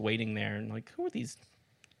of like waiting there and like who are these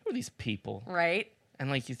people? Right? And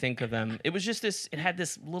like you think of them, it was just this. It had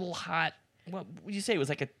this little hot. What would you say? It was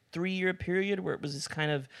like a 3-year period where it was this kind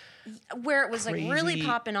of Where it was like really Crazy.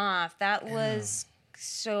 popping off. That was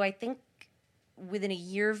so I think within a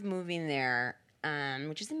year of moving there,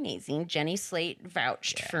 which is amazing. Jenny Slate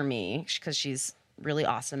vouched for me because she's really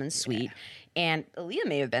awesome and sweet. And Aaliyah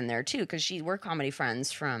may have been there too because we're comedy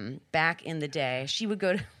friends from back in the day. She would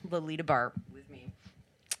go to Lolita Bar with me.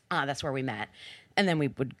 That's where we met. And then we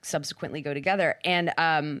would subsequently go together. And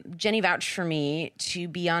Jenny vouched for me to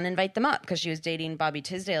be on Invite Them Up because she was dating Bobby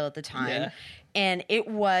Tisdale at the time. Yeah. And it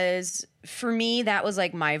was, for me, that was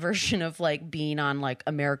like my version of like being on like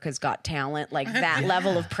America's Got Talent, like that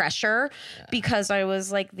level of pressure. Because I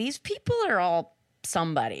was like, these people are all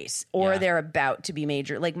somebody's or Yeah. they're about to be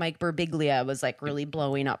major. Like Mike Birbiglia was like really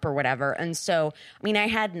blowing up or whatever. And so, I mean, I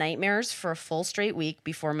had nightmares for a full straight week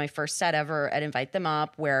before my first set ever at Invite Them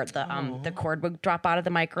Up where the cord would drop out of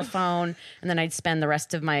the microphone and then I'd spend the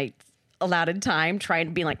rest of my allotted time trying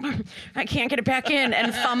to be like, I can't get it back in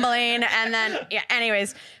and fumbling. And then, yeah,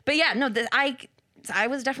 anyways. But yeah, no, I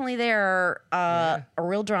was definitely there, a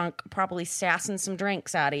real drunk, probably sassing some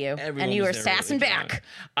drinks out of you, Everyone and you was were there sassing really back. drunk.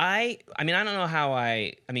 I mean, I don't know how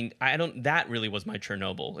I don't, that really was my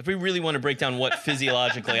Chernobyl. If we really want to break down what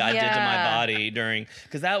physiologically I did to my Yeah. body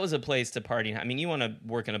because that was a place to party. I mean, you want to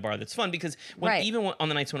work in a bar that's fun because Right. even on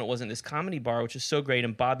the nights when it wasn't this comedy bar, which is so great,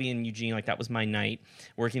 and Bobby and Eugene, like that was my night,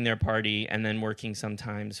 working their party and then working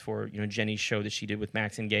sometimes for, you know, Jenny's show that she did with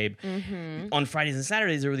Max and Gabe. On Fridays and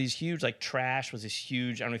Saturdays, there were these huge, like Trash was this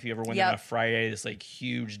huge, I don't know if you ever went Yep. on a Friday, this like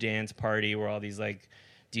huge dance party where all these like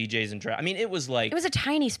DJs and drag. I mean, it was like It was a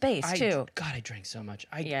tiny space too. God, I drank so much.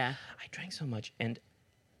 I drank so much and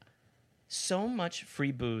so much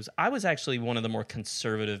free booze. I was actually one of the more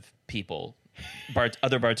conservative people.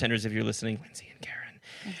 Other bartenders, if you're listening, Lindsay and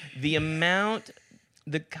Karen,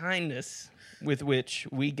 the kindness with which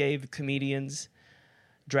we gave comedians,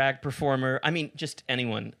 drag performer, I mean, just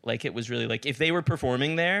anyone. Like, it was really like, if they were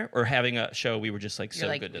performing there or having a show, we were just like so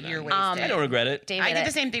good to them. You're wasted. I don't regret it. David, I did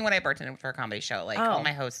the same thing when I bartended for a comedy show. Like, all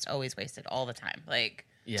my hosts always wasted all the time. Like,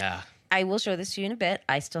 Yeah. I will show this to you in a bit.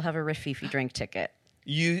 I still have a Rafifi drink ticket.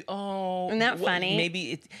 Isn't that funny?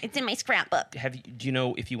 Maybe It's in my scrapbook. do you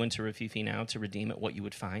know if you went to Rafifi now to redeem it, what you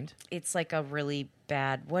would find? It's like a really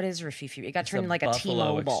bad. What is Rafifi? It got turned a into like a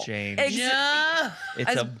Buffalo T-Mobile. exchange.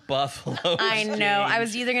 It's a Buffalo. I know. I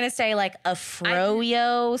was either gonna say like a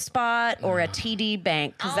Froyo spot or a TD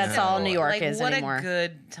Bank because that's all New York like, is what anymore. a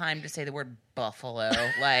good time to say the word Buffalo.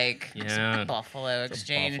 Like, Yeah. Buffalo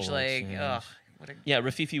exchange. Buffalo like, exchange. ugh. What a Yeah,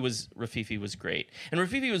 Rafifi was great. And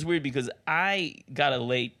Rafifi was weird because I got a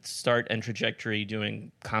late start and trajectory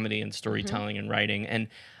doing comedy and storytelling and writing. And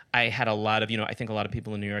I had a lot of, I think a lot of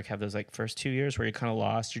people in New York have those like first 2 years where you're kind of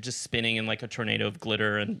lost. You're just spinning in like a tornado of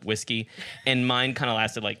glitter and whiskey. And mine kind of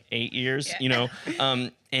lasted like 8 years,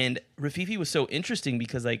 And Rafifi was so interesting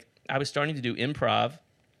because like I was starting to do improv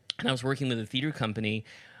and I was working with a theater company.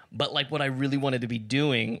 But like what I really wanted to be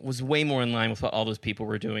doing was way more in line with what all those people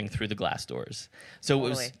were doing through the glass doors. So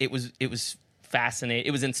it was fascinating.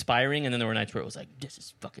 It was inspiring. And then there were nights where it was like, this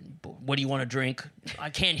is fucking. What do you want to drink? I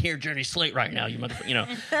can't hear Jenny Slate right now. You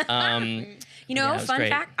motherfucker. It was Fun great.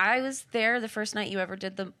 fact: I was there the first night you ever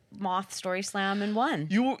did the Moth Story Slam and won.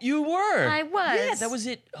 You were. I was. Yeah, that was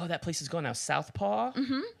it. Oh, that place is gone now. Southpaw.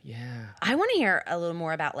 Mm-hmm. Yeah. I want to hear a little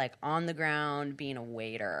more about like on the ground being a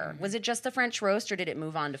waiter. Was it just the French roast, or did it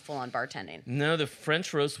move on to full on bartending? No, the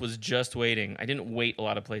French roast was just waiting. I didn't wait a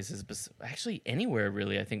lot of places, actually anywhere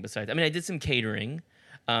really. I think besides. I mean, I did some catering.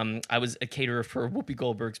 I was a caterer for Whoopi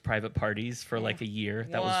Goldberg's private parties for like a year.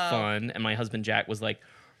 That was fun. And my husband Jack was like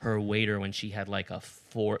her waiter when she had like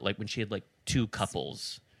when she had like 2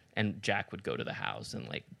 couples, and Jack would go to the house and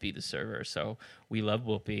like be the server. So we love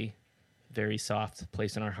Whoopi. Very soft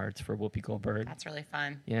place in our hearts for Whoopi Goldberg. That's really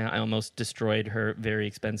fun. Yeah, I almost destroyed her very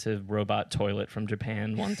expensive robot toilet from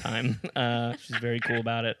Japan one time. She's very cool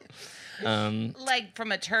about it. Like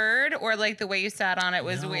from a turd, or like the way you sat on it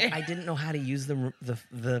was weird. I didn't know how to use the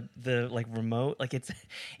like remote. Like it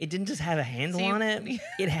didn't just have a handle on it.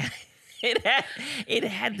 It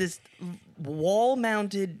had this wall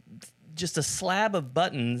mounted, just a slab of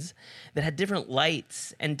buttons that had different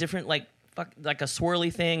lights and different like a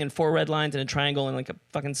swirly thing and 4 red lines and a triangle and like a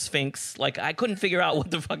fucking sphinx. Like I couldn't figure out what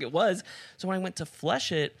the fuck it was. So when I went to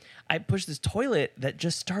flush it, I pushed this toilet that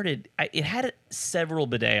just started. It had several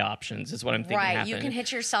bidet options, is what I'm thinking. Right, happened. you can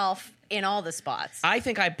hit yourself in all the spots. I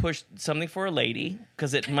think I pushed something for a lady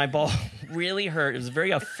because my ball really hurt. It was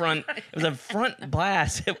very upfront. It was a front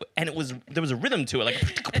blast, and there was a rhythm to it.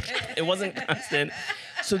 Like it wasn't constant.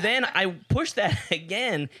 So then I pushed that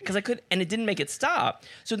again because I could, and it didn't make it stop.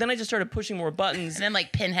 So then I just started pushing more buttons. And then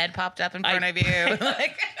like Pinhead popped up in front of you.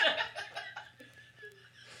 Like,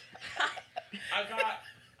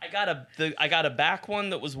 I got a back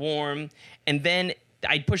one that was warm, and then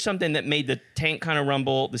I pushed something that made the tank kind of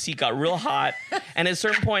rumble. The seat got real hot, and at a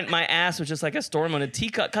certain point, my ass was just like a storm on a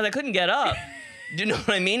teacup because I couldn't get up. Do you know what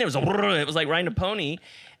I mean? It was like riding a pony,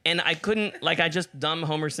 and I couldn't. Like I just dumb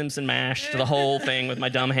Homer Simpson mashed the whole thing with my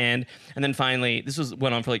dumb hand, and then finally,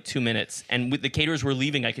 went on for like 2 minutes, and the caterers were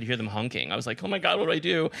leaving. I could hear them honking. I was like, "Oh my god, what do I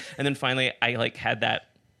do?" And then finally, I like had that.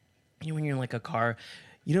 When you're in like a car.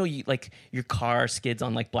 Like your car skids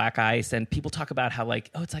on like black ice, and people talk about how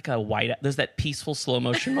like, oh, it's like a white. There's that peaceful slow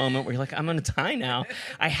motion moment where you're like, I'm gonna die now.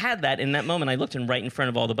 I had that in that moment. I looked, and right in front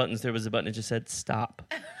of all the buttons, there was a button that just said stop.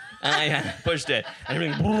 And I pushed it, and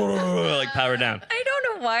everything like powered down. I don't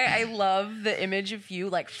know why I love the image of you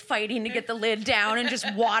like fighting to get the lid down and just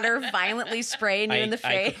water violently spraying you in the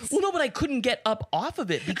face. Well, no, but I couldn't get up off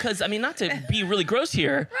of it because, I mean, not to be really gross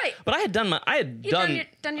here, right? But I had done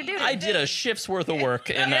done your duty. I did a shift's worth of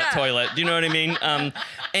work in that toilet. Do you know what I mean?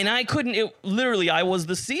 And I couldn't. I was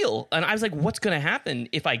the seal, and I was like, "What's going to happen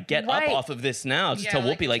if I get up off of this now?" Just tell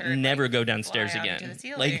Whoopi, like, never go downstairs again.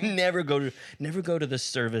 Like, never go to the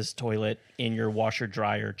service toilet in your washer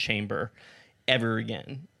dryer chamber ever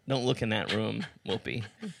again. Don't look in that room, Whoopi.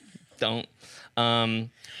 don't.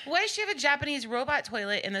 Why does she have a Japanese robot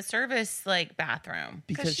toilet in the service bathroom?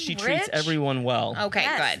 Because she she's treats rich? everyone well. Okay,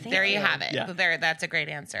 Yes, good. thank There you you. have it. Yeah. That's a great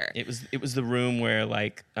answer. It was the room where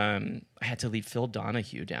I had to leave Phil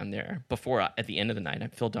Donahue down there before at the end of the night.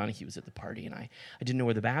 Phil Donahue was at the party, and I didn't know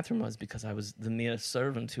where the bathroom was because I was the mere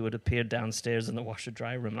servant who had appeared downstairs in the washer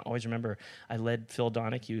dry room. And I always remember I led Phil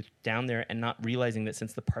Donahue down there and not realizing that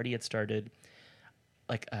since the party had started,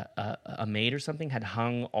 a maid or something had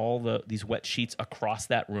hung all these wet sheets across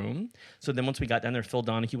that room. So then once we got down there, Phil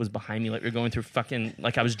Donahue was behind me we were going through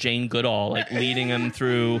I was Jane Goodall, leading him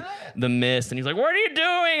through the mist. And he's like, "What are you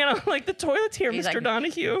doing?" And I'm like, "The toilet's here, He's Mr. like,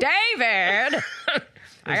 Donahue." David,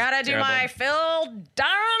 I gotta do terrible. my Phil I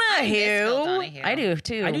miss Phil Donahue. Donahue. I do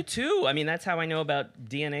too. I do too. I mean, that's how I know about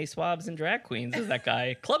DNA swabs and drag queens. Is that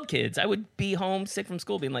guy Club Kids? I would be home sick from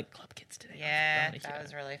school, being like, "Club Kids today." Yeah, that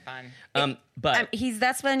was really fun. But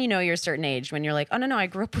That's when you know you're a certain age when you're like, oh no, I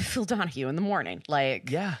grew up with Phil Donahue in the morning.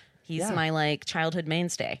 yeah, He's yeah. my childhood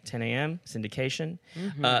mainstay. 10 a.m. syndication.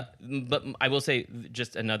 But I will say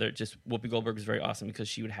Whoopi Goldberg was very awesome because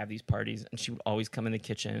she would have these parties and she would always come in the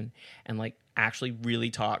kitchen and actually really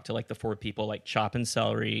talk to the four people, chopping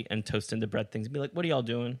celery and toasting the bread things and be like, "What are y'all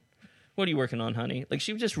doing? What are you working on, honey?"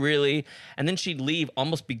 She would just really, and then she'd leave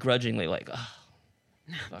almost begrudgingly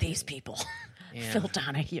These people. Yeah. Phil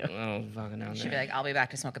Donahue. Oh, fucking down She'd be there. like, "I'll be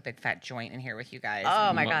back to smoke a big fat joint in here with you guys."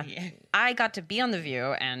 Oh my God. Yeah. I got to be on The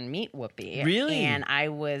View and meet Whoopi. Really? And I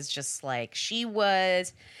was just she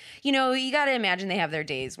was, you got to imagine they have their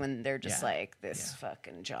days when they're just this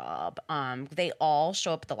fucking job. They all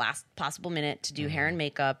show up at the last possible minute to do hair and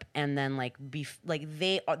makeup. And then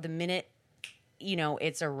they are the minute,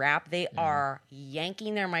 it's a wrap. They are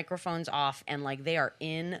yanking their microphones off and they are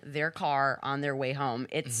in their car on their way home.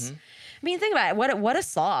 It's, I mean, think about it. What a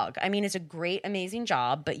slog. I mean, it's a great, amazing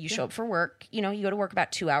job, but you show up for work. You go to work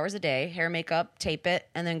about 2 hours a day, hair, makeup, tape it,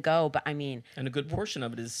 and then go. But I mean, And a good portion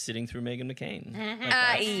of it is sitting through Meghan McCain.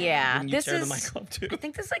 yeah, When you this tear is. the mic up too. I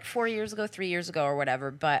think this is 4 years ago, 3 years ago, or whatever.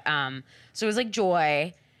 But so it was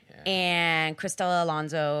Joy. And Cristela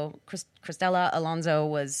Alonso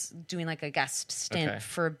was doing a guest stint Okay.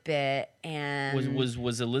 for a bit, and Was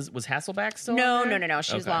Hasselback still? no, on no, there? no, no.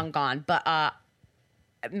 She was Okay. long gone. But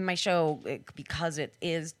my show, because it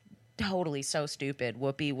is totally so stupid,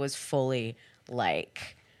 Whoopi was fully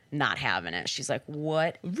not having it. She's like,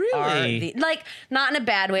 "What? Really? Not in a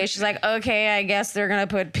bad way. She's like, "Okay, I guess they're gonna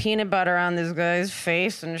put peanut butter on this guy's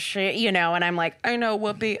face and shit, And I'm like, "I know,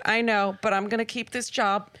 Whoopi, I know, but I'm gonna keep this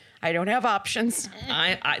job. I don't have options."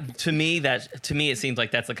 To me, it seems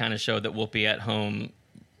like that's the kind of show that Whoopi at home,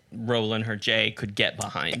 rolling her J, could get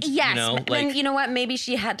behind. Yes, but then you know what? Maybe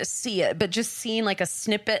she had to see it, but just seeing a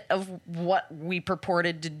snippet of what we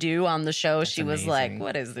purported to do on the show, she was like, amazing.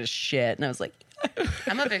 "What is this shit?" And I was like,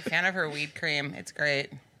 I'm a big fan of her weed cream. It's great.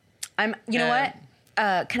 You know what?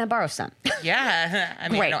 Can I borrow some? Yeah, I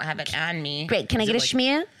mean, Great. I don't have it on me. Great. Can I get a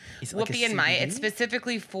schmear? Is it like a Whoopi and my, CBD? it's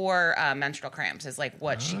specifically for menstrual cramps. Is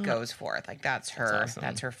what she goes for. That's her. awesome.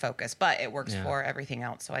 That's her focus. But it works for everything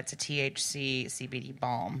else. So it's a THC CBD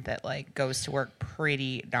balm that goes to work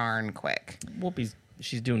pretty darn quick.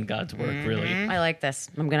 She's doing God's work, really. I like this.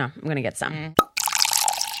 I'm gonna get some.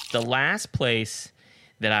 The last place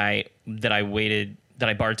that I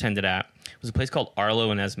bartended at was a place called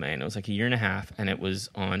Arlo and Esme, and it was a year and a half, and it was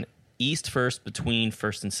on East First between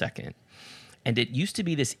First and Second. And it used to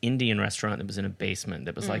be this Indian restaurant that was in a basement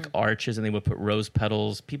that was arches, and they would put rose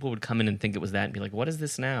petals. People would come in and think it was that and be like, "What is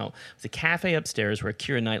this now?" It was a cafe upstairs where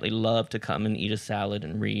Keira Knightley loved to come and eat a salad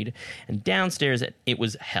and read. And downstairs, it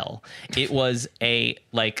was hell. It was a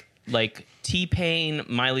T-Pain,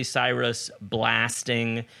 Miley Cyrus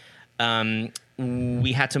blasting.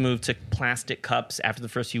 We had to move to plastic cups after the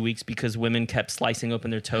first few weeks because women kept slicing open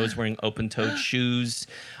their toes wearing open-toed shoes.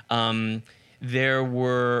 There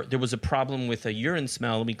was a problem with a urine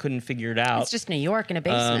smell, and we couldn't figure it out. It's just New York in a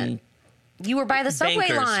basement. You were by the subway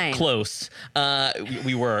Bankers, line. close.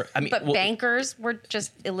 We were. I mean, But bankers were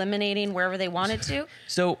just eliminating wherever they wanted to.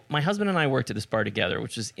 So my husband and I worked at this bar together,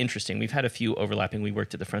 which is interesting. We've had a few overlapping. We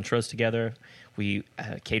worked at the French Roast together. We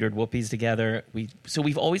catered Whoopi's together.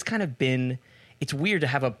 We've always kind of been. It's weird to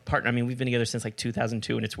have a partner. I mean, we've been together since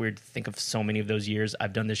 2002, and it's weird to think of so many of those years.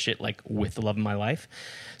 I've done this shit with the love of my life.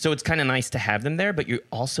 So it's kind of nice to have them there, but you're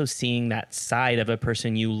also seeing that side of a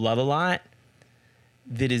person you love a lot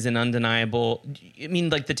that is an undeniable. I mean,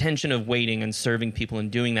 like the tension of waiting and serving people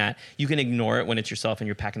and doing that, you can ignore it when it's yourself and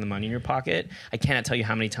you're packing the money in your pocket. I cannot tell you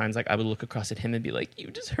how many times like I would look across at him and be like, you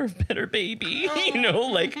deserve better, baby. You know,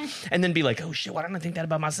 like, and then be like, oh shit, why don't I think that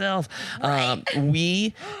about myself?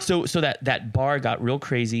 Right. So that bar got real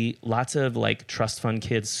crazy. Lots of like trust fund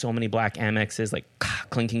kids, so many black Amexes like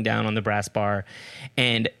clinking down on the brass bar,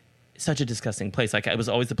 and such a disgusting place. Like, it was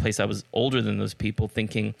always the place I was older than those people,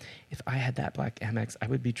 thinking if I had that black Amex, I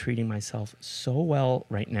would be treating myself so well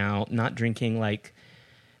right now, not drinking like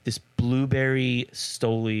this blueberry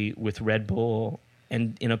Stoli with Red Bull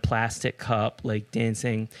and in a plastic cup, like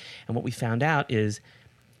dancing. And what we found out is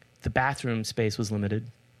the bathroom space was limited.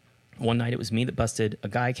 One night it was me that busted. A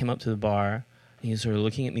guy came up to the bar and he was sort of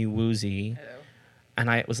looking at me woozy. Hello. And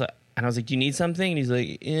I was like, do you need something? And he's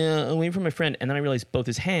like, yeah, I'm waiting for my friend. And then I realized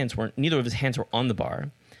neither of his hands were on the bar.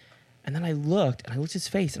 And then I looked at his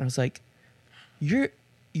face and I was like, your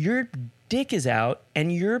dick is out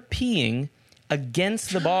and you're peeing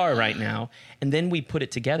against the bar right now. And then we put it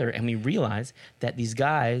together and we realized that these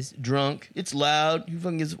guys, drunk, it's loud, you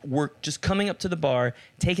fucking work, just coming up to the bar,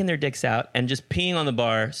 taking their dicks out and just peeing on the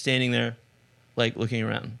bar, standing there, like looking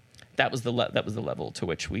around. That was the level to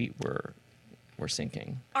which we're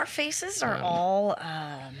sinking. Our faces are all,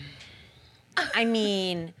 I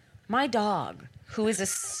mean, my dog, who is a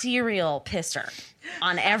serial pisser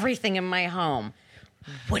on everything in my home,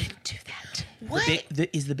 wouldn't do that. What?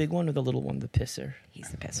 Is the big one or the little one the pisser? He's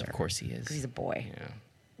the pisser. Of course he is. He's a boy.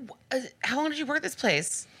 Yeah. How long did you work at this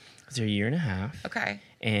place? It was a year and a half. Okay.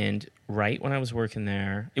 And right when I was working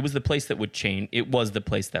there, it was the place that would change. It was the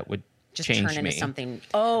place that would just change turn into me. something.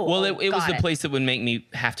 It was the place that would make me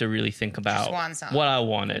have to really think about what I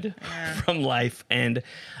wanted from life. And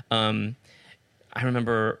I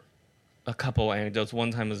remember a couple anecdotes.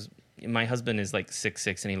 One time was my husband is like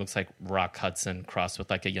 6'6" and he looks like Rock Hudson crossed with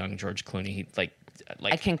like a young George Clooney. He like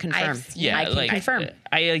I can confirm. I can confirm.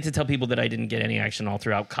 I like to tell people that I didn't get any action all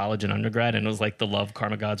throughout college and undergrad, and it was like the love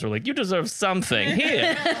karma gods were like, you deserve something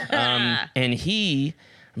here. And I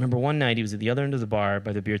remember one night he was at the other end of the bar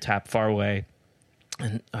by the beer tap far away,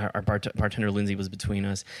 and our bartender Lindsay was between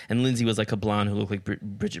us, and Lindsay was like a blonde who looked like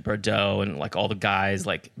Bridget Bardot, and like all the guys,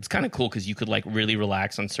 like it was kind of cool because you could like really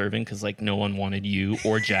relax on serving because like no one wanted you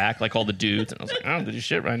or Jack, like all the dudes, and I was like, I don't do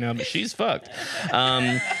shit right now, but she's fucked.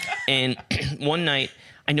 And one night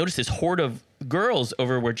I noticed this horde of girls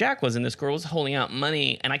over where Jack was, and this girl was holding out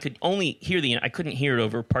money, and I could only hear I couldn't hear it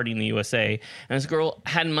over Party in the USA. And this girl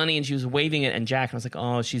had money and she was waving it, and Jack, and I was like,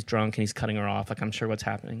 oh, she's drunk and he's cutting her off. Like, I'm sure what's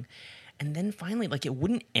happening. And then finally, like, it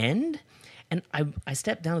wouldn't end. And I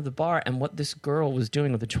stepped down to the bar, and what this girl was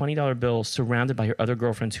doing with a $20 bill surrounded by her other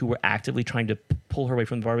girlfriends who were actively trying to pull her away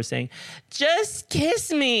from the bar was saying, just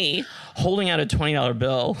kiss me, holding out a $20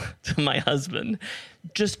 bill to my husband,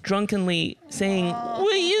 just drunkenly saying,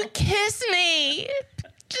 will you kiss me?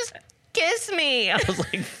 Just kiss me. I was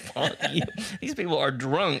like, fuck you. These people are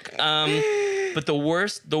drunk. But the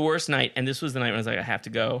worst night, and this was the night when I was like, I have to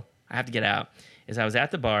go. I have to get out, is I was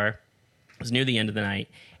at the bar. It was near the end of the night.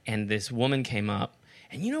 And this woman came up,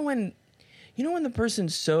 and you know when the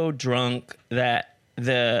person's so drunk that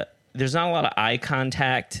there's not a lot of eye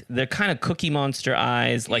contact. They're kind of Cookie Monster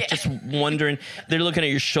eyes, like just wondering. They're looking at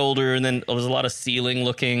your shoulder, and then there's a lot of ceiling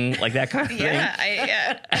looking, like that kind of thing.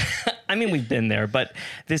 I mean, we've been there, but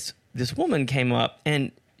this woman came up,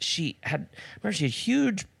 and she had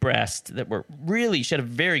huge breasts that were really. She had a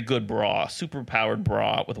very good bra, super powered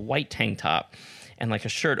bra with a white tank top. And like a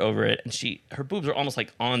shirt over it, and her boobs were almost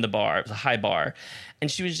like on the bar. It was a high bar,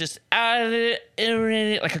 and she was just like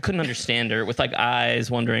I couldn't understand her with like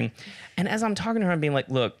eyes wondering. And as I'm talking to her, I'm being like,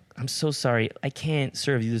 "Look, I'm so sorry, I can't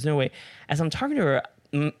serve you. There's no way." As I'm talking to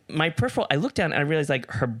her, my peripheral, I look down and I realize like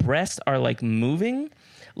her breasts are like moving,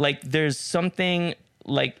 like there's something.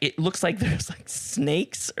 Like it looks like there's like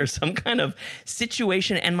snakes or some kind of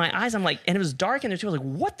situation. And my eyes, I'm like, and it was dark in there too. I was like,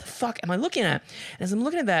 "What the fuck am I looking at?" And as I'm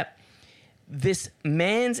looking at that. This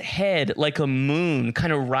man's head, like a moon,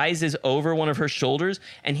 kind of rises over one of her shoulders,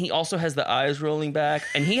 and he also has the eyes rolling back.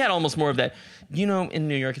 And he had almost more of that, you know, in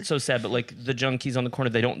New York, it's so sad, but like the junkies on the corner,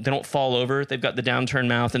 they don't fall over. They've got the downturned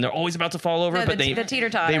mouth, and they're always about to fall over, but the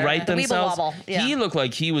teeter-totter, they right themselves. Weeble-wobble. Yeah. He looked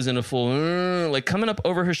like he was in a full, like coming up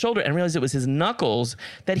over her shoulder, and realized it was his knuckles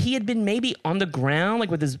that he had been maybe on the ground,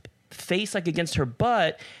 like with his face like against her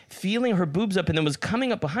butt, feeling her boobs up, and then was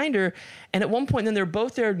coming up behind her. And at one point, then they're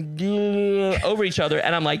both there over each other,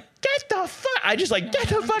 and I'm like, get the fuck! I just like, get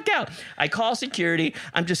the fuck out! I call security.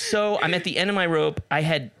 I'm at the end of my rope. I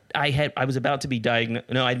had I was about to be diagnosed.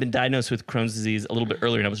 No, I'd been diagnosed with Crohn's disease a little bit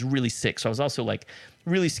earlier, and I was really sick. So I was also like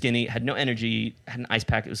really skinny, had no energy, had an ice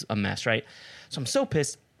pack. It was a mess, right? So I'm so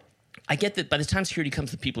pissed. I get that by the time security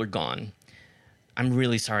comes, the people are gone. I'm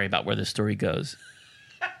really sorry about where this story goes.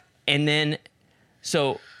 And then,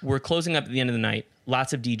 so we're closing up at the end of the night.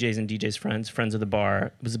 Lots of DJs and DJs' friends of the bar.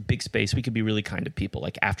 It was a big space. We could be really kind to people.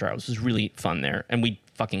 Like after hours, it was really fun there, and we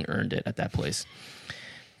fucking earned it at that place.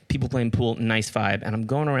 People playing pool, nice vibe. And I'm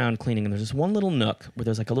going around cleaning, and there's this one little nook where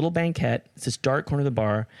there's like a little banquette. It's this dark corner of the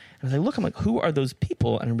bar. And as I look, I'm like, who are those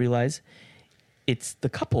people? And I realize it's the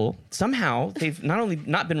couple. Somehow they've not only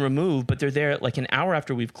not been removed, but they're there like an hour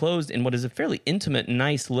after we've closed in what is a fairly intimate,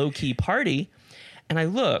 nice, low-key party. And I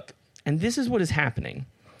look, and this is what is happening.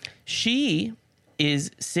 She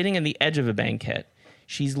is sitting at the edge of a banquette.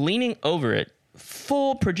 She's leaning over it,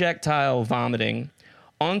 full projectile vomiting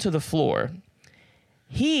onto the floor.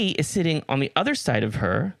 He is sitting on the other side of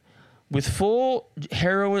her with full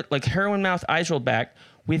heroin mouth, eyes rolled back,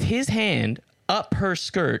 with his hand up her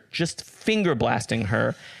skirt, just finger blasting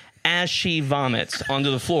her as she vomits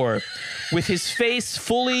onto the floor, with his face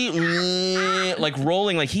fully like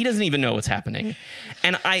rolling, like he doesn't even know what's happening.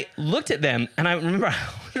 And I looked at them, and I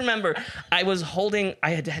remember I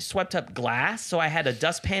had swept up glass, so I had a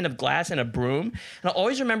dustpan of glass and a broom, and I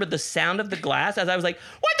always remember the sound of the glass as I was like,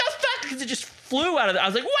 what the fuck? Because it just flew out of it. I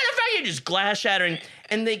was like, what the fuck? You're just glass shattering.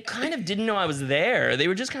 And they kind of didn't know I was there. They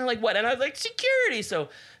were just kind of like, what? And I was like, security. So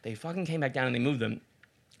they fucking came back down and they moved them.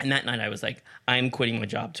 And that night I was like, I'm quitting my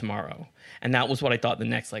job tomorrow. And that was what I thought the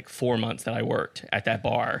next like 4 months that I worked at that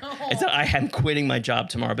bar. Is that I am quitting my job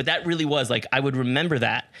tomorrow. But that really was like, I would remember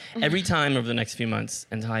that every time over the next few months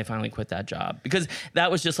until I finally quit that job. Because that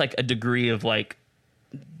was just like a degree of like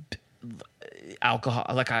alcohol.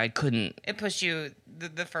 Like I couldn't. It pushed you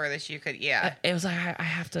the furthest you could. Yeah. It was like, I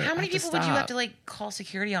have to. How many people would you stop. have to like call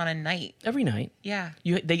security on a night? Every night. Yeah.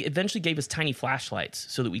 They eventually gave us tiny flashlights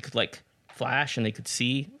so that we could like flash and they could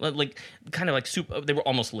see, like kind of like super. They were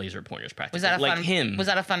almost laser pointers practically. Was that a like fun? him? Was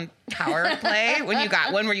that a fun power play when you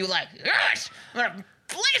got one? Were you like, yes, I'm gonna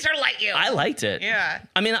laser light you? I liked it. Yeah.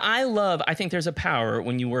 I mean, I think there's a power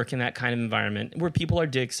when you work in that kind of environment where people are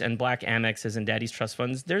dicks and black Amexes and daddy's trust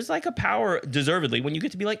funds. There's like a power, deservedly, when you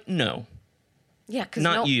get to be like, no. Yeah, because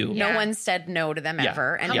Not you. No Yeah. one said no to them Yeah.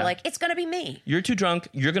 ever. And Yeah. you're like, it's going to be me. You're too drunk.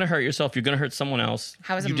 You're going to hurt yourself. You're going to hurt someone else.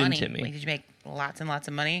 How was you the money? didn't tip me. Like, did you make lots and lots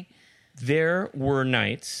of money? There were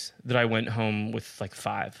nights that I went home with like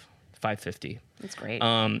 $550. That's great.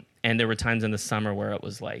 And there were times in the summer where it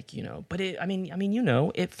was like, but I mean,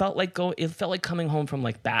 it felt like coming home from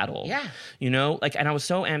like battle. Yeah. Like, and I was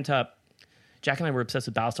so amped up. Jack and I were obsessed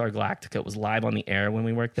with Battlestar Galactica. It was live on the air when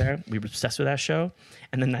we worked there. We were obsessed with that show.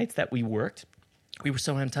 And the nights that we worked, we were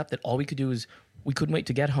so amped up that all we could do is we couldn't wait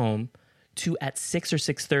to get home to at 6 or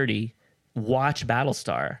 6:30 watch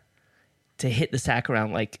Battlestar to hit the sack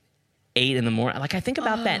around like 8 in the morning. Like I think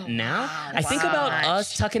about that now. I think about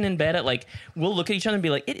us tucking in bed at like, we'll look at each other and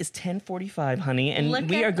be like, it is 10:45, honey. And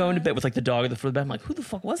we are going to bed with like the dog at the foot of the bed. I'm like, who the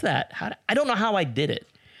fuck was that? I don't know how I did it.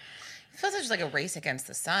 It feels like just like a race against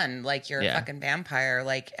the sun. Like you're Yeah. a fucking vampire.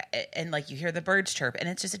 Like, and like you hear the birds chirp, and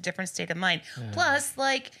it's just a different state of mind. Plus,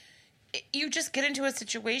 like, you just get into a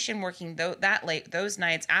situation working that late, those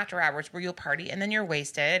nights after hours, where you'll party and then you're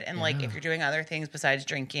wasted. And like, if you're doing other things besides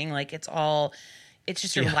drinking, like it's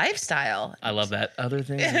just your lifestyle. I love that. Other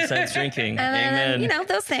things besides drinking. Amen.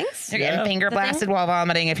 Those things. You're getting finger blasted while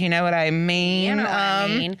vomiting, if you know what I mean. You know what I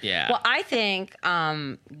mean? Yeah. Well, I think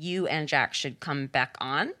you and Jack should come back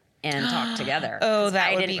on and talk together. Oh, 'Cause that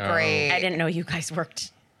I would be didn't- great. I didn't know you guys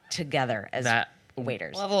worked together as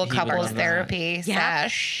waiters. Level of He would couples love that. therapy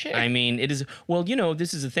sesh. I mean, it is, well,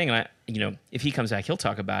 this is the thing. And if he comes back, he'll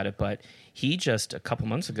talk about it. But he just a couple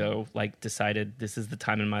months ago, like decided this is the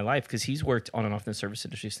time in my life, because he's worked on and off in the service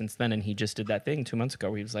industry since then. And he just did that thing 2 months ago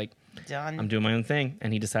where he was like, Done. I'm doing my own thing.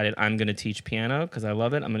 And he decided, I'm going to teach piano because I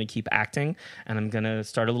love it. I'm going to keep acting, and I'm going to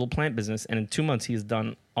start a little plant business. And in 2 months, he's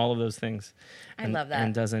done all of those things. I love that.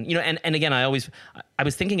 And doesn't, and again, I was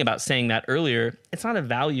thinking about saying that earlier. It's not a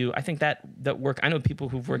value. I think that work, I know people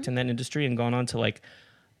who've worked in that industry and gone on to like,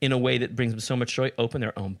 in a way that brings them so much joy, open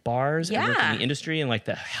their own bars and work in the industry in like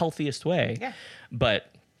the healthiest way. Yeah.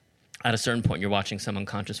 But at a certain point, you're watching some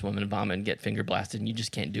unconscious woman vomit and get finger blasted, and you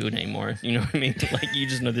just can't do it anymore. You know what I mean? Like, you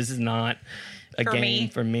just know this is not a game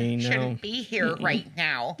for me. No. Shouldn't be here right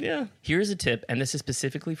now. Yeah. Here's a tip, and this is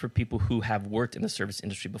specifically for people who have worked in the service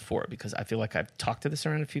industry before, because I feel like I've talked to this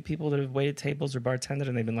around a few people that have waited tables or bartended,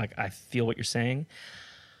 and they've been like, I feel what you're saying.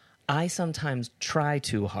 I sometimes try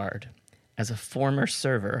too hard as a former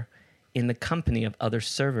server in the company of other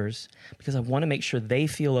servers because I want to make sure they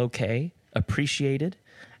feel okay, appreciated,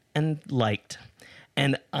 and liked.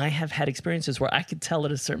 And I have had experiences where I could tell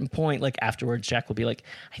at a certain point, like afterwards, Jack will be like,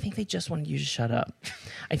 I think they just wanted you to shut up.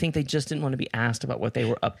 I think they just didn't want to be asked about what they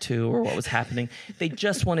were up to or what was happening. They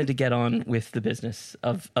just wanted to get on with the business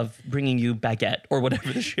of bringing you baguette or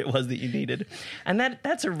whatever the shit was that you needed. And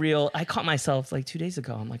that's a real, I caught myself like 2 days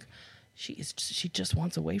ago. I'm like, she just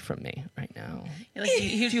wants away from me right now. Like, Do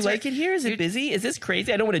you like it here? Is it busy? Is this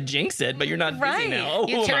crazy? I don't want to jinx it, but you're not busy Right. now.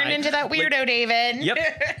 You Oh, turned my. into that weirdo, David. Yep.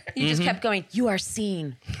 You just kept going, you are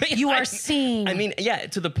seen. You are seen. I mean, yeah,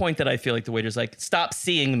 to the point that I feel like the waiter's like, stop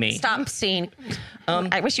seeing me. Stop seeing.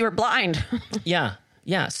 I wish you were blind. Yeah.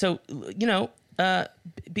 So,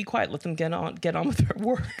 be quiet. Let them get on with their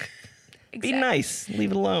work. Be nice.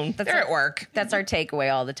 Leave it alone. They're at work. That's our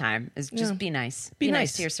takeaway all the time is just be nice. Be nice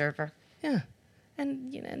nice. to your server. Yeah.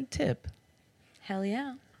 And tip. Hell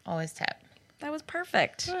yeah. Always tip. That was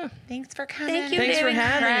perfect. Thanks for coming. Thank you, Thanks for David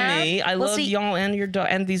having Crab. me. I We'll love see- y'all and your dog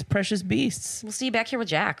and these precious beasts. We'll see you back here with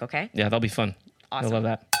Jack, okay? Yeah, that'll be fun. Awesome. I love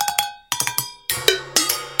that.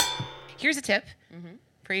 Here's a tip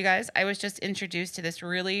for you guys. I was just introduced to this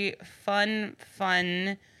really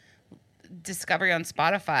fun discovery on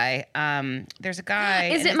Spotify. There's a guy.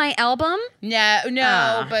 Is and it my album?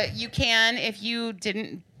 No, but you can if you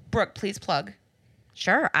didn't. Brooke, please plug.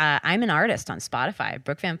 Sure. I'm an artist on Spotify,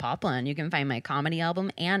 Brooke Van Poppelen. You can find my comedy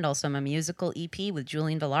album and also my musical EP with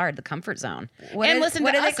Julian Villard, The Comfort Zone. Listen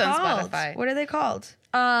to us on called? Spotify. What are they called?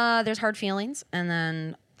 There's Hard Feelings and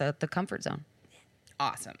then the Comfort Zone.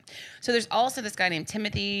 Awesome. So there's also this guy named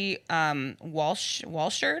Timothy Walsherds,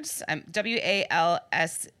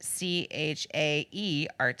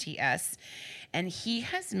 WALSCHAERTS, and he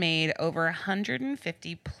has made over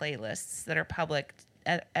 150 playlists that are public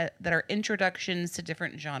that are introductions to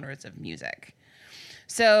different genres of music.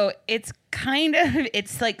 So it's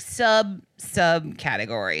it's like sub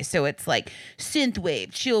category. So it's like synthwave,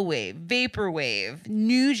 chillwave, vaporwave,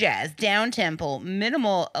 new jazz, downtempo,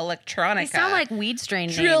 minimal electronica. They sound like weed strain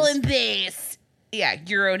drill names. and bass. Yeah,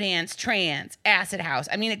 Eurodance, trance, acid house.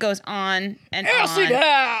 I mean, it goes on and Acid on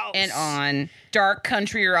house! and on. Dark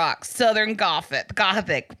country rock, southern gothic,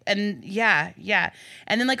 and yeah.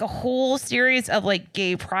 And then like a whole series of like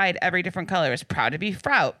gay pride, every different colors. Proud to be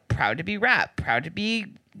Frout, proud to be rap, proud to be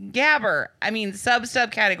gabber. I mean, sub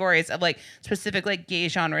categories of like specific like gay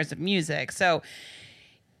genres of music. So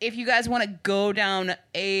if you guys want to go down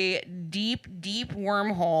a deep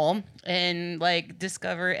wormhole and like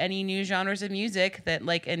discover any new genres of music that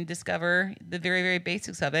like and discover the very, very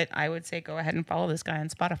basics of it, I would say go ahead and follow this guy on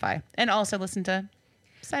Spotify and also listen to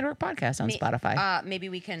Sidework Podcast on Spotify. Maybe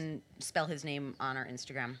we can spell his name on our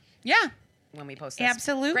Instagram Yeah, when we post this.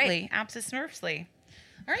 absolutely. Great. Absolutely.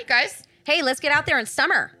 All right, guys. Hey, let's get out there in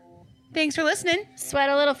summer. Thanks for listening. Sweat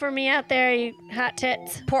a little for me out there, you hot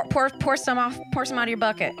tits. Pour some out of your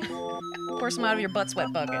bucket. Pour some out of your butt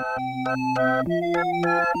sweat bucket.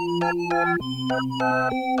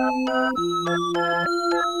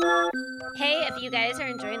 Hey, if you guys are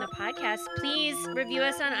enjoying the podcast, please review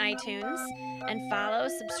us on iTunes and follow,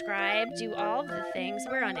 subscribe, do all of the things.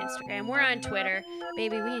 We're on Instagram, we're on Twitter.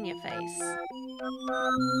 Baby, we in your face.